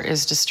car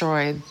is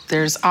destroyed.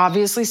 There's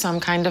obviously some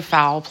kind of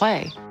foul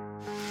play.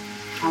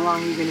 How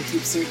long are you going to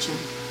keep searching?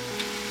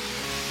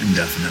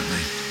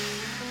 Indefinitely.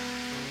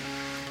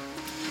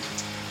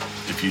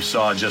 If you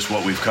saw just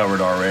what we've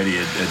covered already,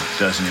 it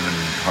doesn't even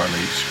hardly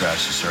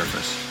scratch the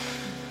surface.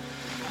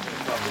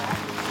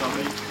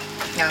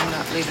 Yeah, I'm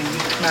not leaving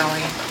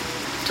Maui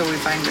till we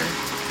find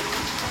her.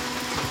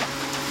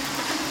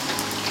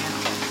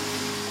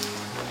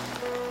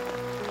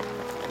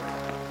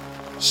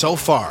 So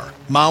far,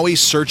 Maui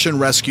search and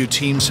rescue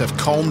teams have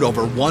combed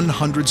over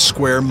 100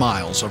 square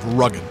miles of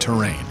rugged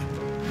terrain.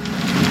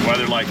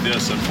 Weather like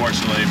this,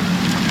 unfortunately,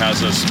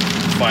 has us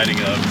fighting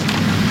a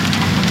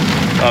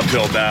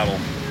uphill battle.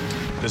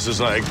 This is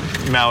like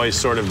Maui's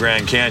sort of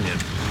Grand Canyon.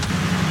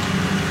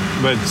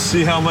 But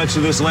see how much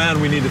of this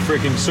land we need to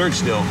frickin' search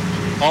still.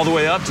 all the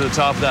way up to the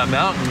top of that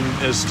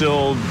mountain is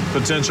still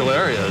potential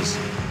areas.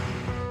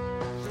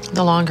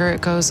 The longer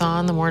it goes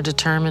on, the more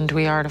determined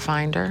we are to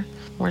find her.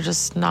 We're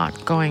just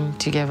not going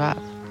to give up.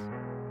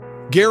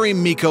 Gary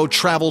Miko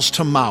travels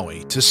to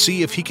Maui to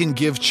see if he can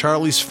give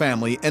Charlie's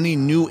family any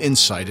new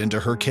insight into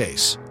her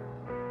case.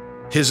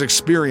 His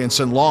experience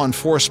in law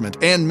enforcement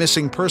and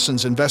missing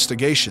persons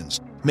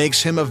investigations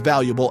makes him a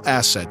valuable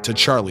asset to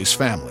Charlie's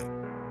family.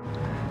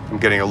 I'm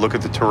getting a look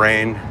at the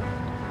terrain.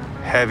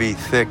 Heavy,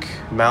 thick,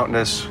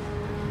 mountainous,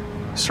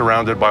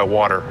 surrounded by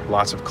water,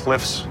 lots of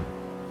cliffs.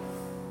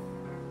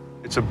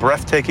 It's a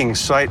breathtaking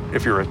sight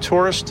if you're a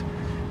tourist,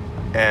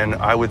 and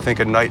I would think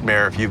a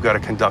nightmare if you've got to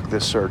conduct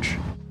this search.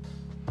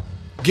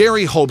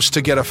 Gary hopes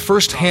to get a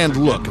first-hand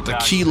look at the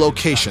key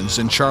locations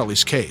in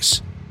Charlie's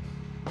case.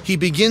 He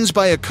begins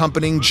by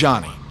accompanying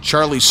Johnny,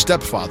 Charlie's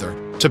stepfather,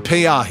 to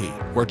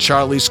Pe'ahi, where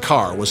Charlie's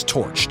car was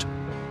torched.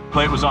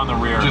 Plate was on the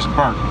rear. Just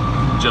burnt.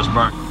 Just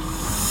burnt.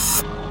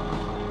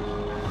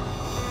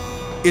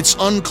 It's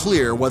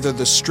unclear whether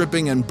the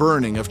stripping and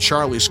burning of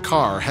Charlie's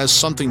car has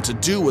something to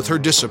do with her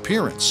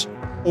disappearance,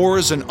 or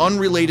is an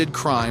unrelated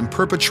crime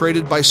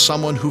perpetrated by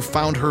someone who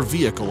found her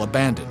vehicle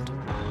abandoned.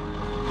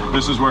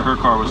 This is where her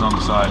car was on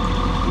the side.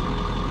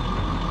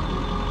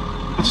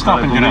 Let's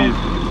stop and get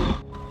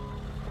out.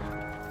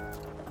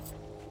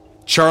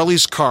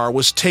 Charlie's car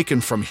was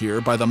taken from here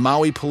by the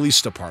Maui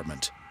Police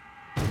Department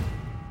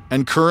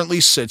and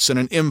currently sits in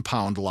an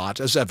impound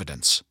lot as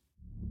evidence.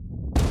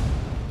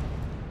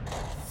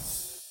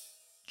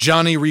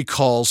 Johnny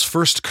recalls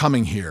first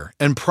coming here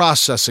and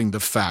processing the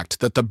fact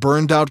that the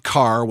burned-out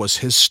car was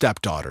his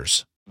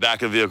stepdaughter's.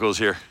 Back of the vehicle's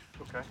here.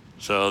 Okay.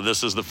 So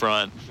this is the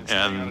front,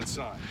 and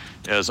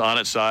it was on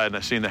its side, and I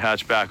seen the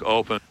hatchback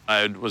open.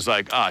 I was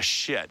like, ah,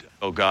 shit.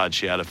 Oh, God,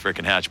 she had a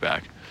freaking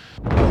hatchback.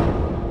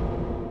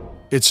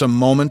 It's a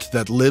moment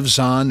that lives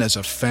on as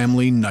a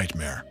family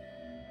nightmare.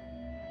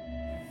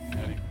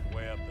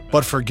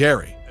 But for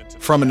Gary,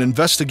 from an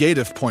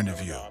investigative point of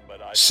view,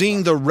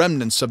 seeing the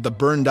remnants of the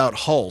burned-out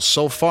hull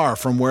so far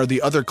from where the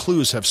other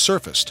clues have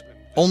surfaced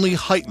only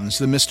heightens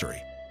the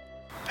mystery.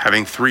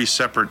 Having 3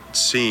 separate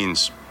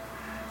scenes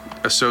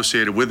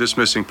associated with this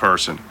missing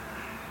person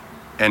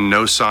and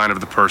no sign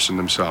of the person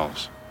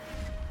themselves.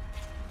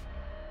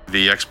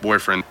 The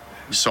ex-boyfriend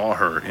saw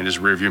her in his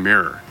rearview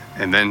mirror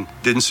and then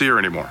didn't see her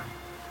anymore.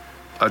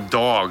 A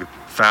dog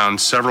found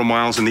several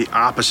miles in the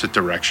opposite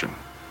direction.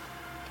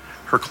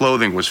 Her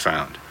clothing was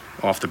found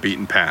off the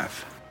beaten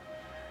path.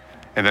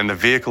 And then the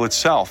vehicle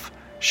itself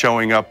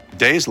showing up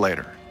days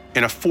later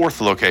in a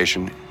 4th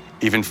location,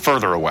 even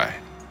further away.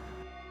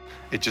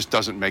 It just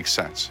doesn't make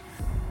sense.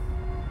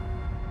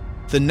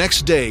 The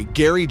next day,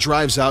 Gary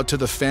drives out to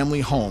the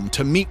family home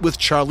to meet with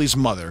Charlie's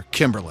mother,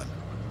 Kimberlyn.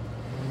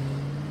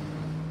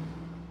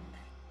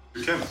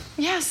 Kim.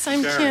 Yes,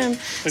 I'm Karen.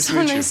 Kim.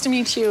 So nice to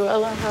meet you.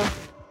 Aloha.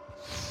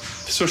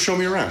 So show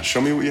me around. Show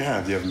me what you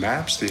have. Do you have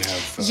maps? Do you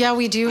have... Yeah,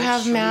 we do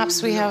have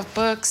maps. We have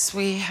books.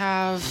 We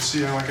have... Let's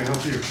see how I can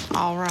help you.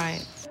 All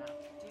right.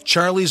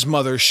 Charlie's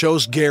mother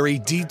shows Gary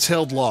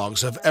detailed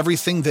logs of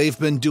everything they've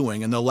been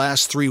doing in the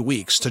last 3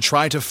 weeks to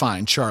try to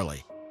find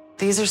Charlie.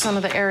 These are some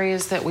of the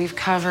areas that we've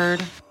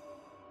covered.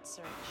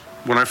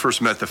 When I first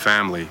met the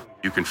family,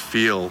 you can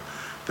feel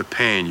the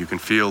pain, you can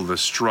feel the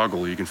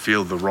struggle, you can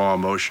feel the raw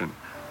emotion.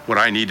 What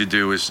I need to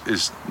do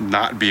is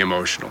not be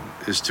emotional,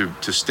 is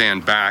to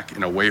stand back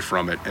and away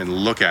from it and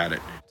look at it.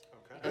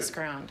 This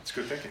ground. It's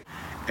good thinking.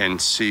 And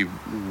see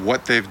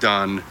what they've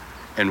done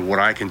and what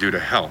I can do to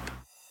help.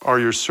 Are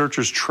your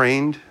searchers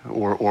trained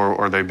or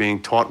are they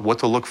being taught what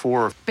to look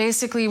for?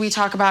 Basically, we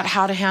talk about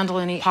how to handle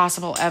any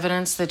possible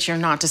evidence, that you're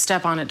not to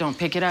step on it, don't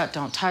pick it up,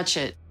 don't touch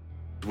it.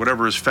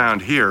 Whatever is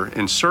found here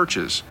in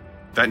searches,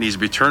 that needs to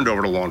be turned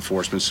over to law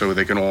enforcement so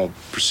they can all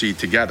proceed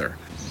together.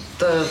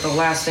 The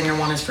last thing I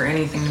want is for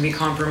anything to be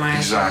compromised.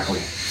 Exactly.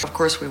 Of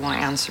course we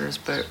want answers,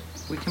 but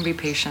we can be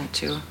patient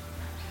too.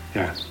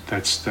 Yeah,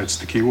 that's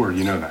the key word,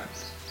 you know that.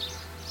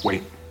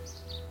 Wait.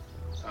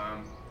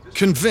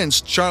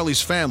 Convinced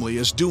Charlie's family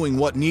is doing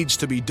what needs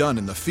to be done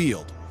in the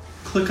field,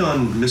 Click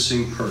on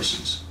missing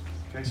persons.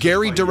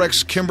 Gary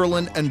directs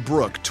Kimberlyn and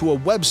Brooke to a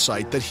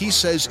website that he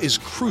says is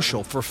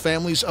crucial for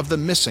families of the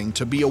missing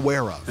to be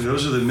aware of. And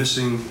those are the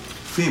missing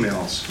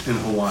females in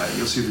Hawaii.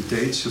 You'll see the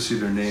dates, you'll see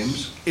their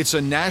names. It's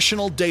a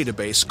national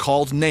database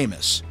called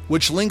NamUs,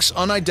 which links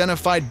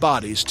unidentified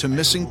bodies to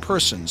missing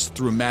persons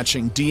through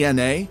matching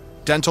DNA,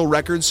 dental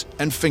records,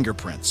 and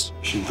fingerprints.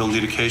 They'll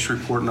need a case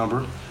report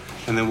number,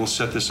 and then we'll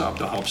set this up.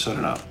 They'll help set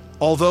it up.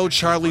 Although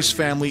Charlie's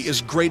family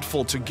is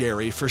grateful to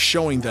Gary for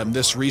showing them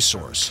this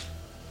resource,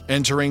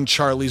 entering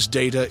Charlie's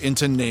data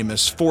into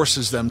NamUs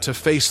forces them to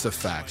face the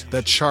fact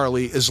that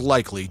Charlie is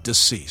likely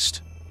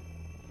deceased.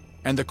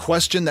 And the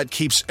question that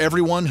keeps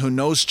everyone who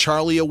knows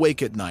Charlie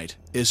awake at night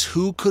is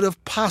who could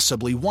have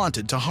possibly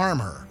wanted to harm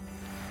her?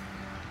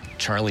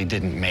 Charlie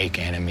didn't make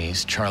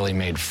enemies. Charlie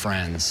made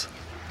friends.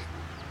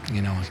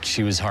 You know,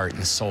 she was heart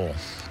and soul.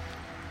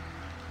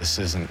 This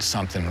isn't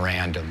something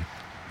random.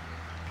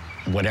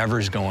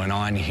 Whatever's going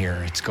on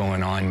here, it's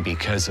going on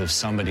because of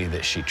somebody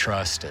that she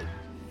trusted.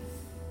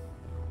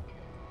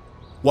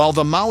 While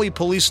the Maui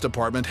Police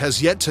Department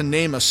has yet to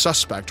name a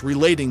suspect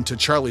relating to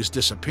Charlie's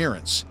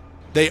disappearance,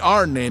 they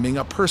are naming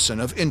a person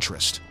of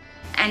interest.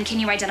 And can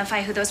you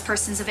identify who those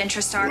persons of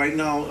interest are? Right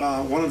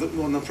now, one of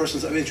the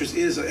persons of interest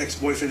is an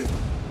ex-boyfriend.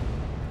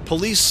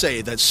 Police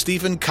say that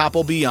Stephen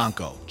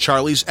Capobianco,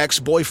 Charlie's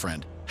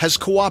ex-boyfriend, has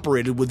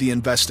cooperated with the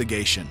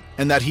investigation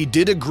and that he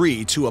did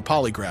agree to a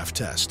polygraph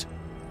test.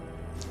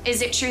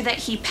 Is it true that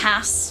he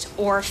passed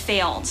or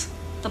failed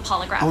the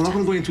polygraph I'm not test?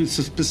 going to go into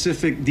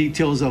specific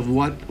details of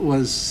what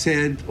was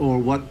said or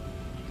what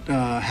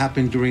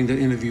happened during the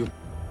interview.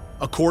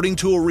 According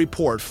to a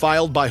report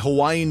filed by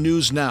Hawaii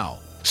News Now,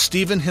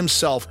 Stephen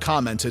himself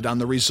commented on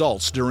the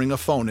results during a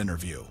phone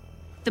interview.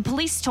 The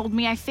police told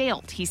me I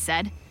failed, he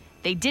said.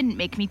 They didn't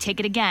make me take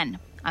it again.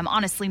 I'm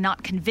honestly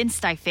not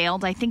convinced I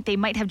failed. I think they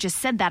might have just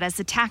said that as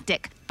a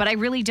tactic, but I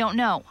really don't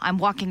know. I'm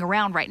walking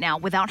around right now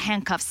without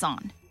handcuffs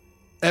on.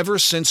 Ever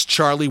since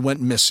Charlie went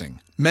missing,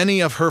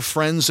 many of her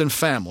friends and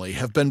family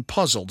have been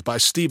puzzled by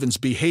Stephen's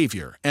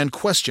behavior and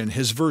question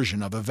his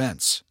version of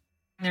events.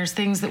 There's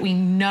things that we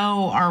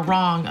know are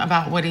wrong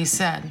about what he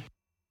said.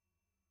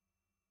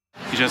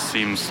 He just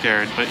seems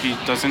scared, but he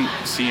doesn't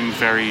seem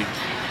very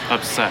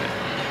upset.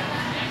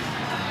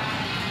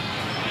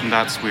 And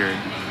that's weird.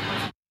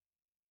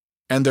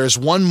 And there's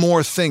one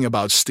more thing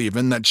about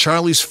Stephen that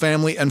Charlie's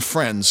family and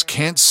friends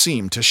can't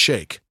seem to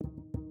shake.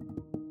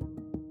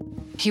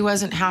 He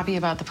wasn't happy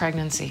about the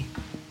pregnancy,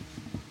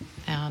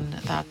 and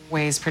that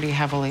weighs pretty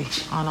heavily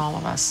on all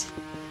of us.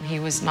 He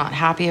was not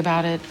happy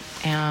about it,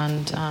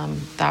 and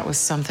that was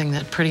something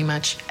that pretty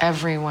much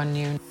everyone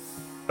knew.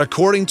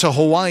 According to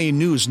Hawaii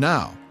News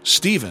Now,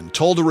 Stephen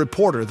told a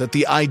reporter that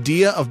the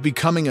idea of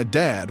becoming a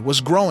dad was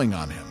growing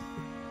on him.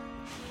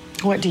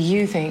 What do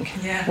you think?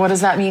 Yeah. What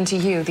does that mean to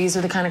you? These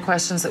are the kind of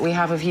questions that we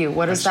have of you.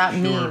 What does that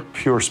mean?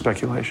 Pure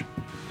speculation.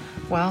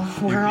 Well,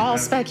 we're all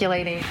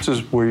speculating. This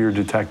is where your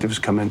detectives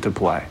come into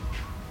play.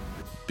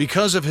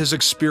 Because of his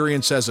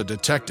experience as a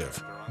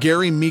detective,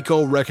 Gary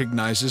Miko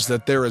recognizes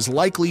that there is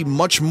likely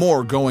much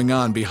more going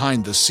on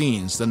behind the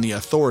scenes than the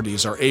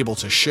authorities are able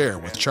to share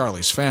with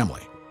Charlie's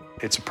family.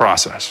 It's a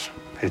process.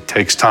 It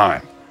takes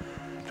time.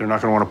 They're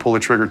not going to want to pull the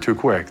trigger too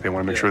quick. They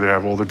want to make sure they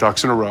have all their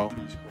ducks in a row.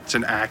 It's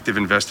an active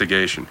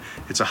investigation.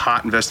 It's a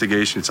hot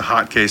investigation. It's a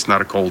hot case,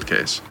 not a cold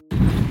case.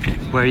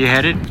 Where are you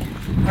headed?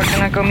 We're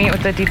gonna go meet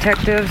with the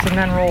detectives and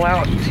then roll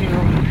out to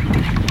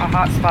a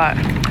hot spot.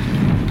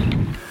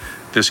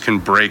 This can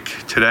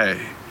break today,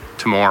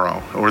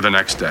 tomorrow, or the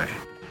next day.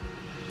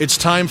 It's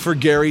time for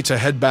Gary to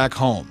head back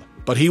home,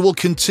 but he will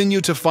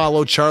continue to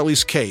follow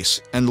Charlie's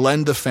case and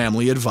lend the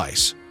family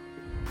advice.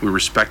 We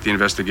respect the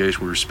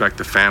investigation. We respect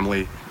the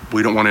family.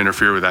 We don't want to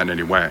interfere with that in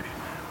any way.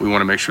 We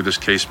want to make sure this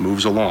case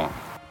moves along.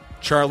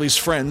 Charlie's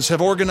friends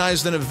have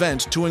organized an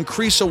event to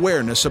increase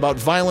awareness about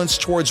violence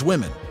towards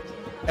women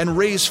and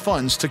raise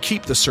funds to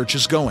keep the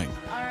searches going.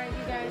 All right,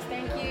 you guys,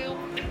 thank you.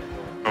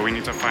 We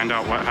need to find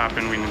out what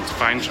happened. We need to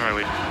find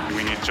Charlie.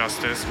 We need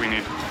justice. We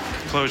need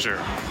closure.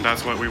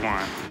 That's what we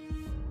want.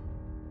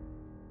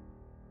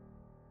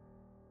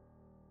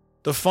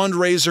 The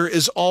fundraiser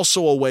is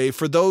also a way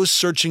for those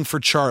searching for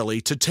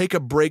Charlie to take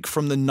a break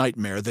from the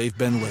nightmare they've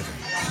been living.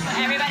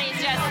 Everybody's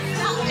just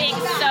being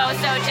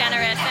so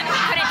generous, and we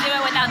couldn't do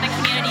it without the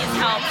community's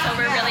help, so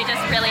we're really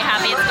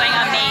happy. It's going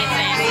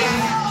amazing.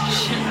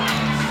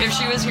 If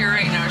she was here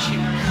right now,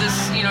 this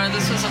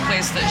was a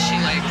place that she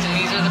liked, and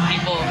these are the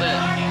people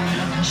that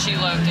she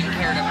loved and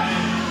cared about.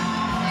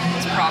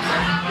 It's proper.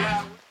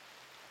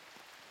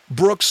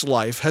 Brooke's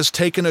life has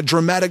taken a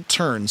dramatic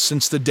turn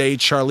since the day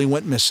Charlie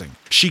went missing.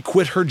 She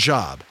quit her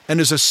job and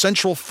is a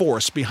central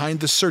force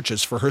behind the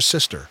searches for her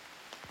sister.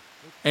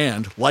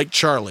 And, like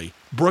Charlie,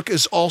 Brooke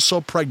is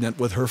also pregnant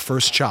with her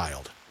first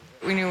child.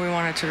 We knew we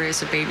wanted to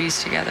raise the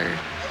babies together.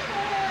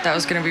 That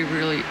was going to be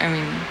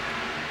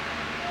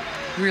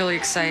really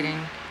exciting.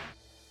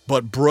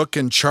 But Brooke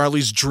and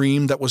Charlie's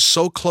dream that was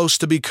so close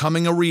to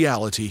becoming a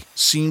reality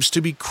seems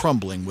to be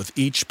crumbling with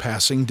each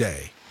passing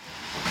day.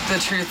 The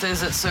truth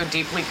is, it's so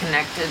deeply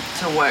connected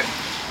to what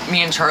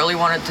me and Charlie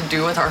wanted to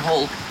do with our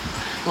whole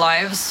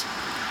lives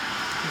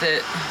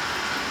that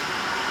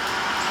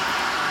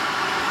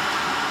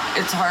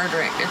it's hard,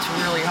 right? It's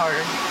really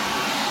hard.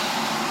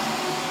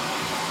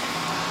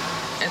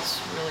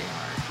 It's really hard.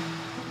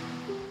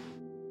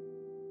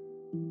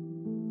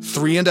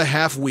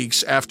 3.5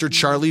 weeks after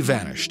Charlie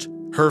vanished,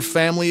 her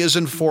family is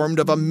informed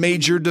of a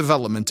major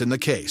development in the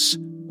case,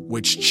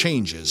 which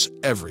changes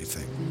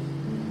everything.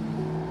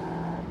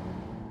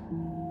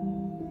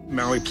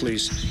 Maui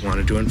police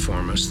wanted to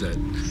inform us that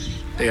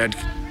they had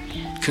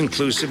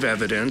conclusive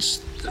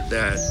evidence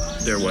that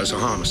there was a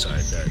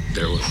homicide, that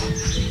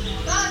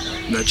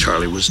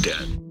Charlie was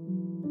dead.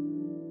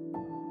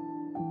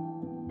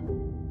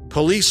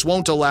 Police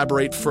won't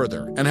elaborate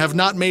further and have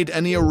not made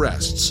any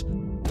arrests,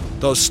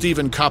 though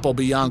Stephen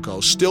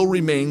Capobianco still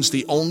remains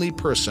the only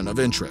person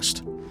of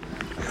interest.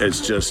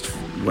 It's just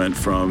went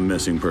from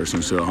missing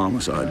persons to a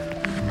homicide.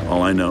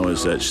 All I know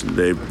is that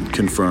they've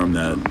confirmed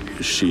that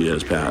she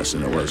has passed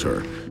and it was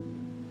her.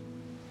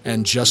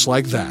 And just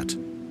like that,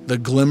 The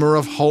glimmer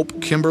of hope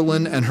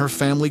Kimberlyn and her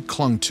family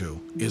clung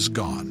to is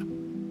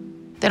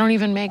gone. They don't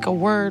even make a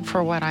word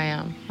for what I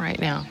am right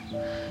now.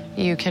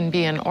 You can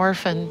be an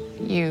orphan,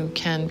 you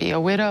can be a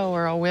widow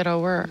or a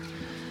widower,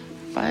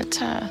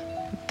 but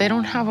they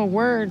don't have a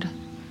word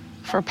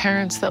for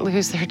parents that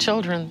lose their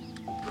children.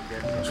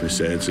 As we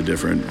say, it's a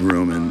different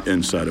room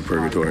inside of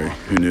purgatory.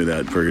 Who knew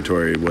that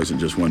purgatory wasn't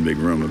just one big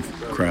room of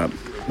crap?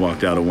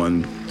 Walked out of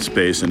one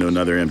space into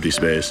another empty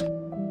space.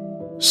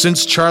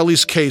 Since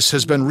Charlie's case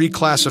has been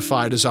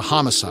reclassified as a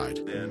homicide,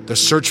 the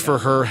search for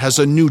her has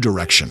a new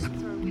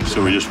direction.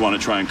 So we just want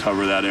to try and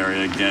cover that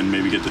area again,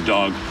 maybe get the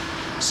dog,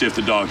 see if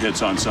the dog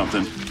hits on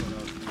something.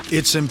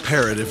 It's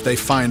imperative they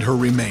find her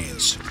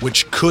remains,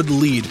 which could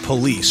lead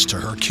police to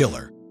her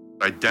killer.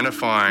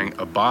 Identifying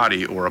a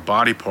body or a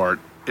body part,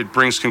 it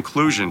brings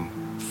conclusion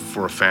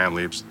for a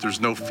family.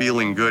 There's no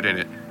feeling good in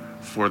it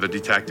for the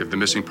detective, the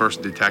missing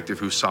person detective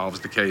who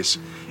solves the case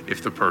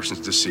if the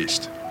person's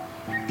deceased.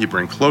 You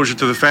bring closure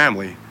to the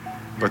family,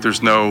 but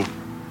there's no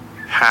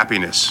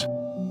happiness.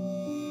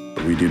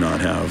 We do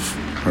not have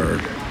her,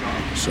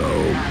 so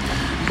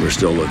we're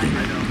still looking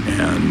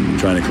and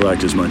trying to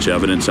collect as much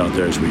evidence out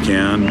there as we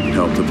can,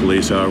 help the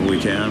police however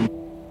we can.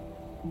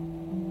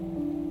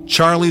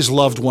 Charlie's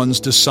loved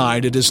ones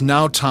decide it is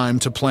now time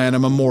to plan a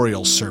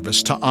memorial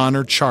service to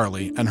honor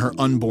Charlie and her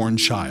unborn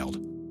child,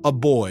 a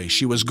boy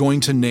she was going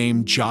to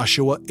name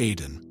Joshua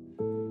Aiden.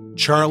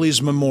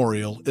 Charlie's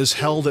memorial is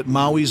held at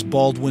Maui's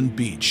Baldwin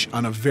Beach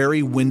on a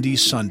very windy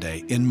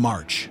Sunday in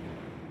March.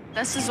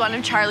 This is one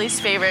of Charlie's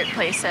favorite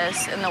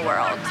places in the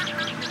world.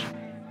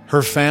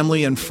 Her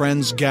family and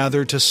friends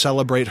gather to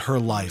celebrate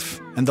her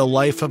life and the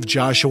life of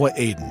Joshua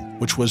Aiden,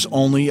 which was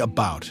only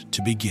about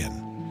to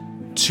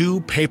begin.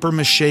 2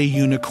 papier-mâché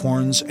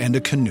unicorns and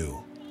a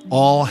canoe,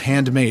 all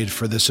handmade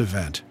for this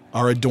event,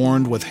 are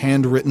adorned with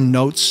handwritten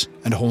notes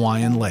and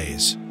Hawaiian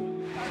leis.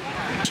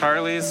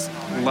 Charlie's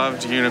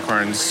loved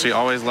unicorns. She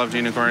always loved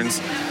unicorns.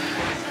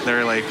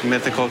 They're like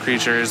mythical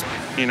creatures,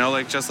 you know,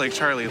 like just like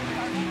Charlie.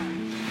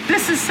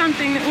 This is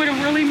something that would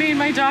have really made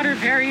my daughter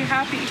very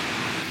happy.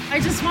 I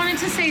just wanted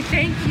to say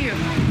thank you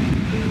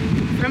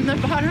from the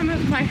bottom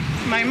of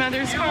my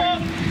mother's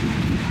heart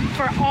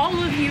for all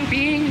of you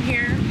being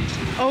here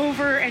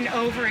over and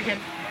over again.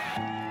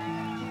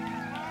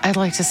 I'd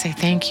like to say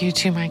thank you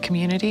to my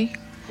community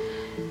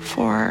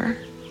for,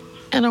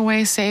 in a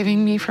way,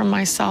 saving me from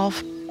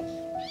myself.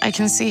 I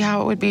can see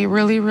how it would be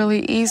really,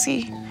 really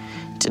easy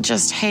to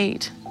just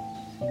hate.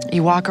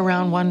 You walk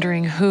around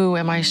wondering, who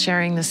am I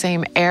sharing the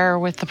same air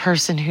with the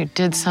person who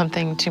did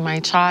something to my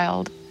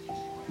child?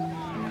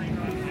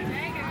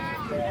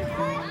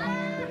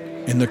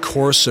 In the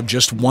course of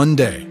just one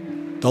day,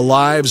 the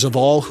lives of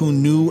all who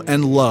knew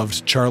and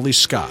loved Charlie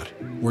Scott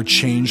were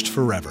changed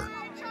forever.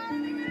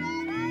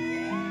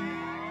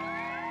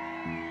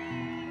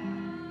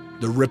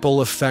 The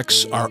ripple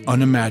effects are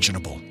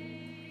unimaginable,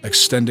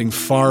 extending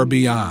far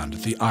beyond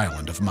the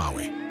island of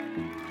Maui.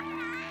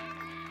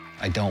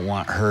 I don't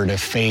want her to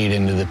fade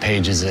into the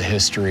pages of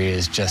history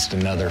as just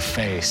another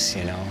face,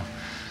 you know.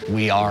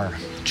 We are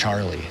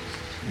Charlie,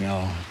 you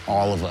know,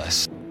 all of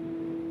us.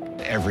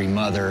 Every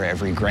mother,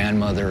 every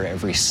grandmother,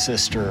 every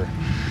sister,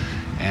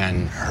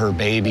 and her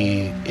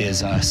baby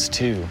is us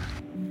too.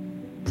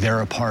 They're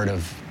a part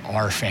of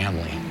our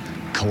family,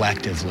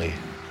 collectively,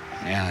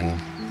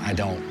 and I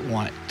don't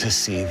want to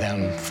see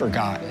them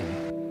forgotten.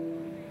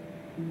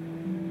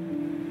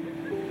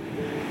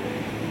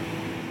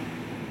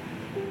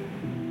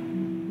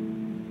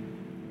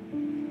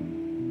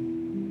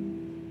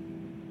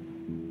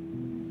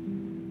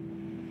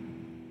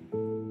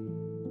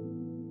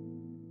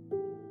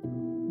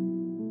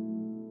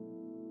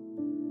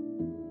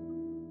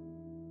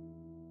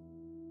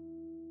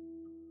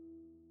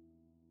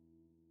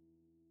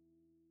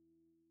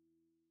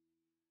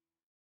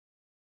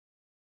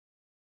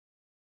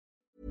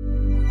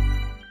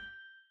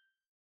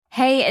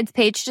 Hey, it's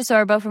Paige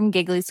DeSorbo from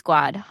Giggly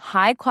Squad.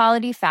 High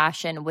quality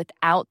fashion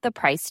without the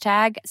price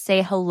tag.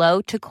 Say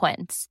hello to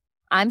Quince.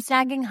 I'm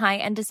snagging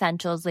high-end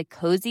essentials like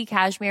cozy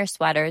cashmere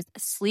sweaters,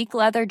 sleek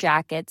leather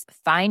jackets,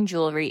 fine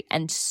jewelry,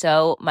 and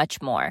so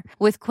much more.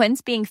 With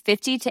Quince being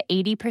 50 to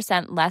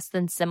 80% less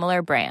than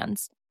similar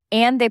brands.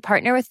 And they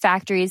partner with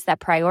factories that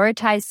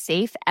prioritize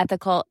safe,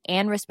 ethical,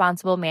 and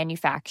responsible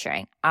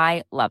manufacturing.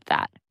 I love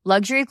that.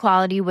 Luxury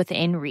quality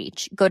within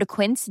reach. Go to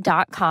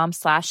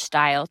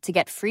quince.com/style to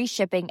get free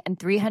shipping and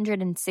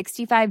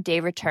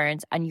 365-day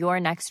returns on your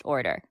next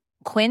order.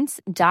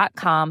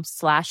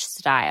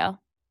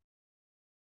 Quince.com/style.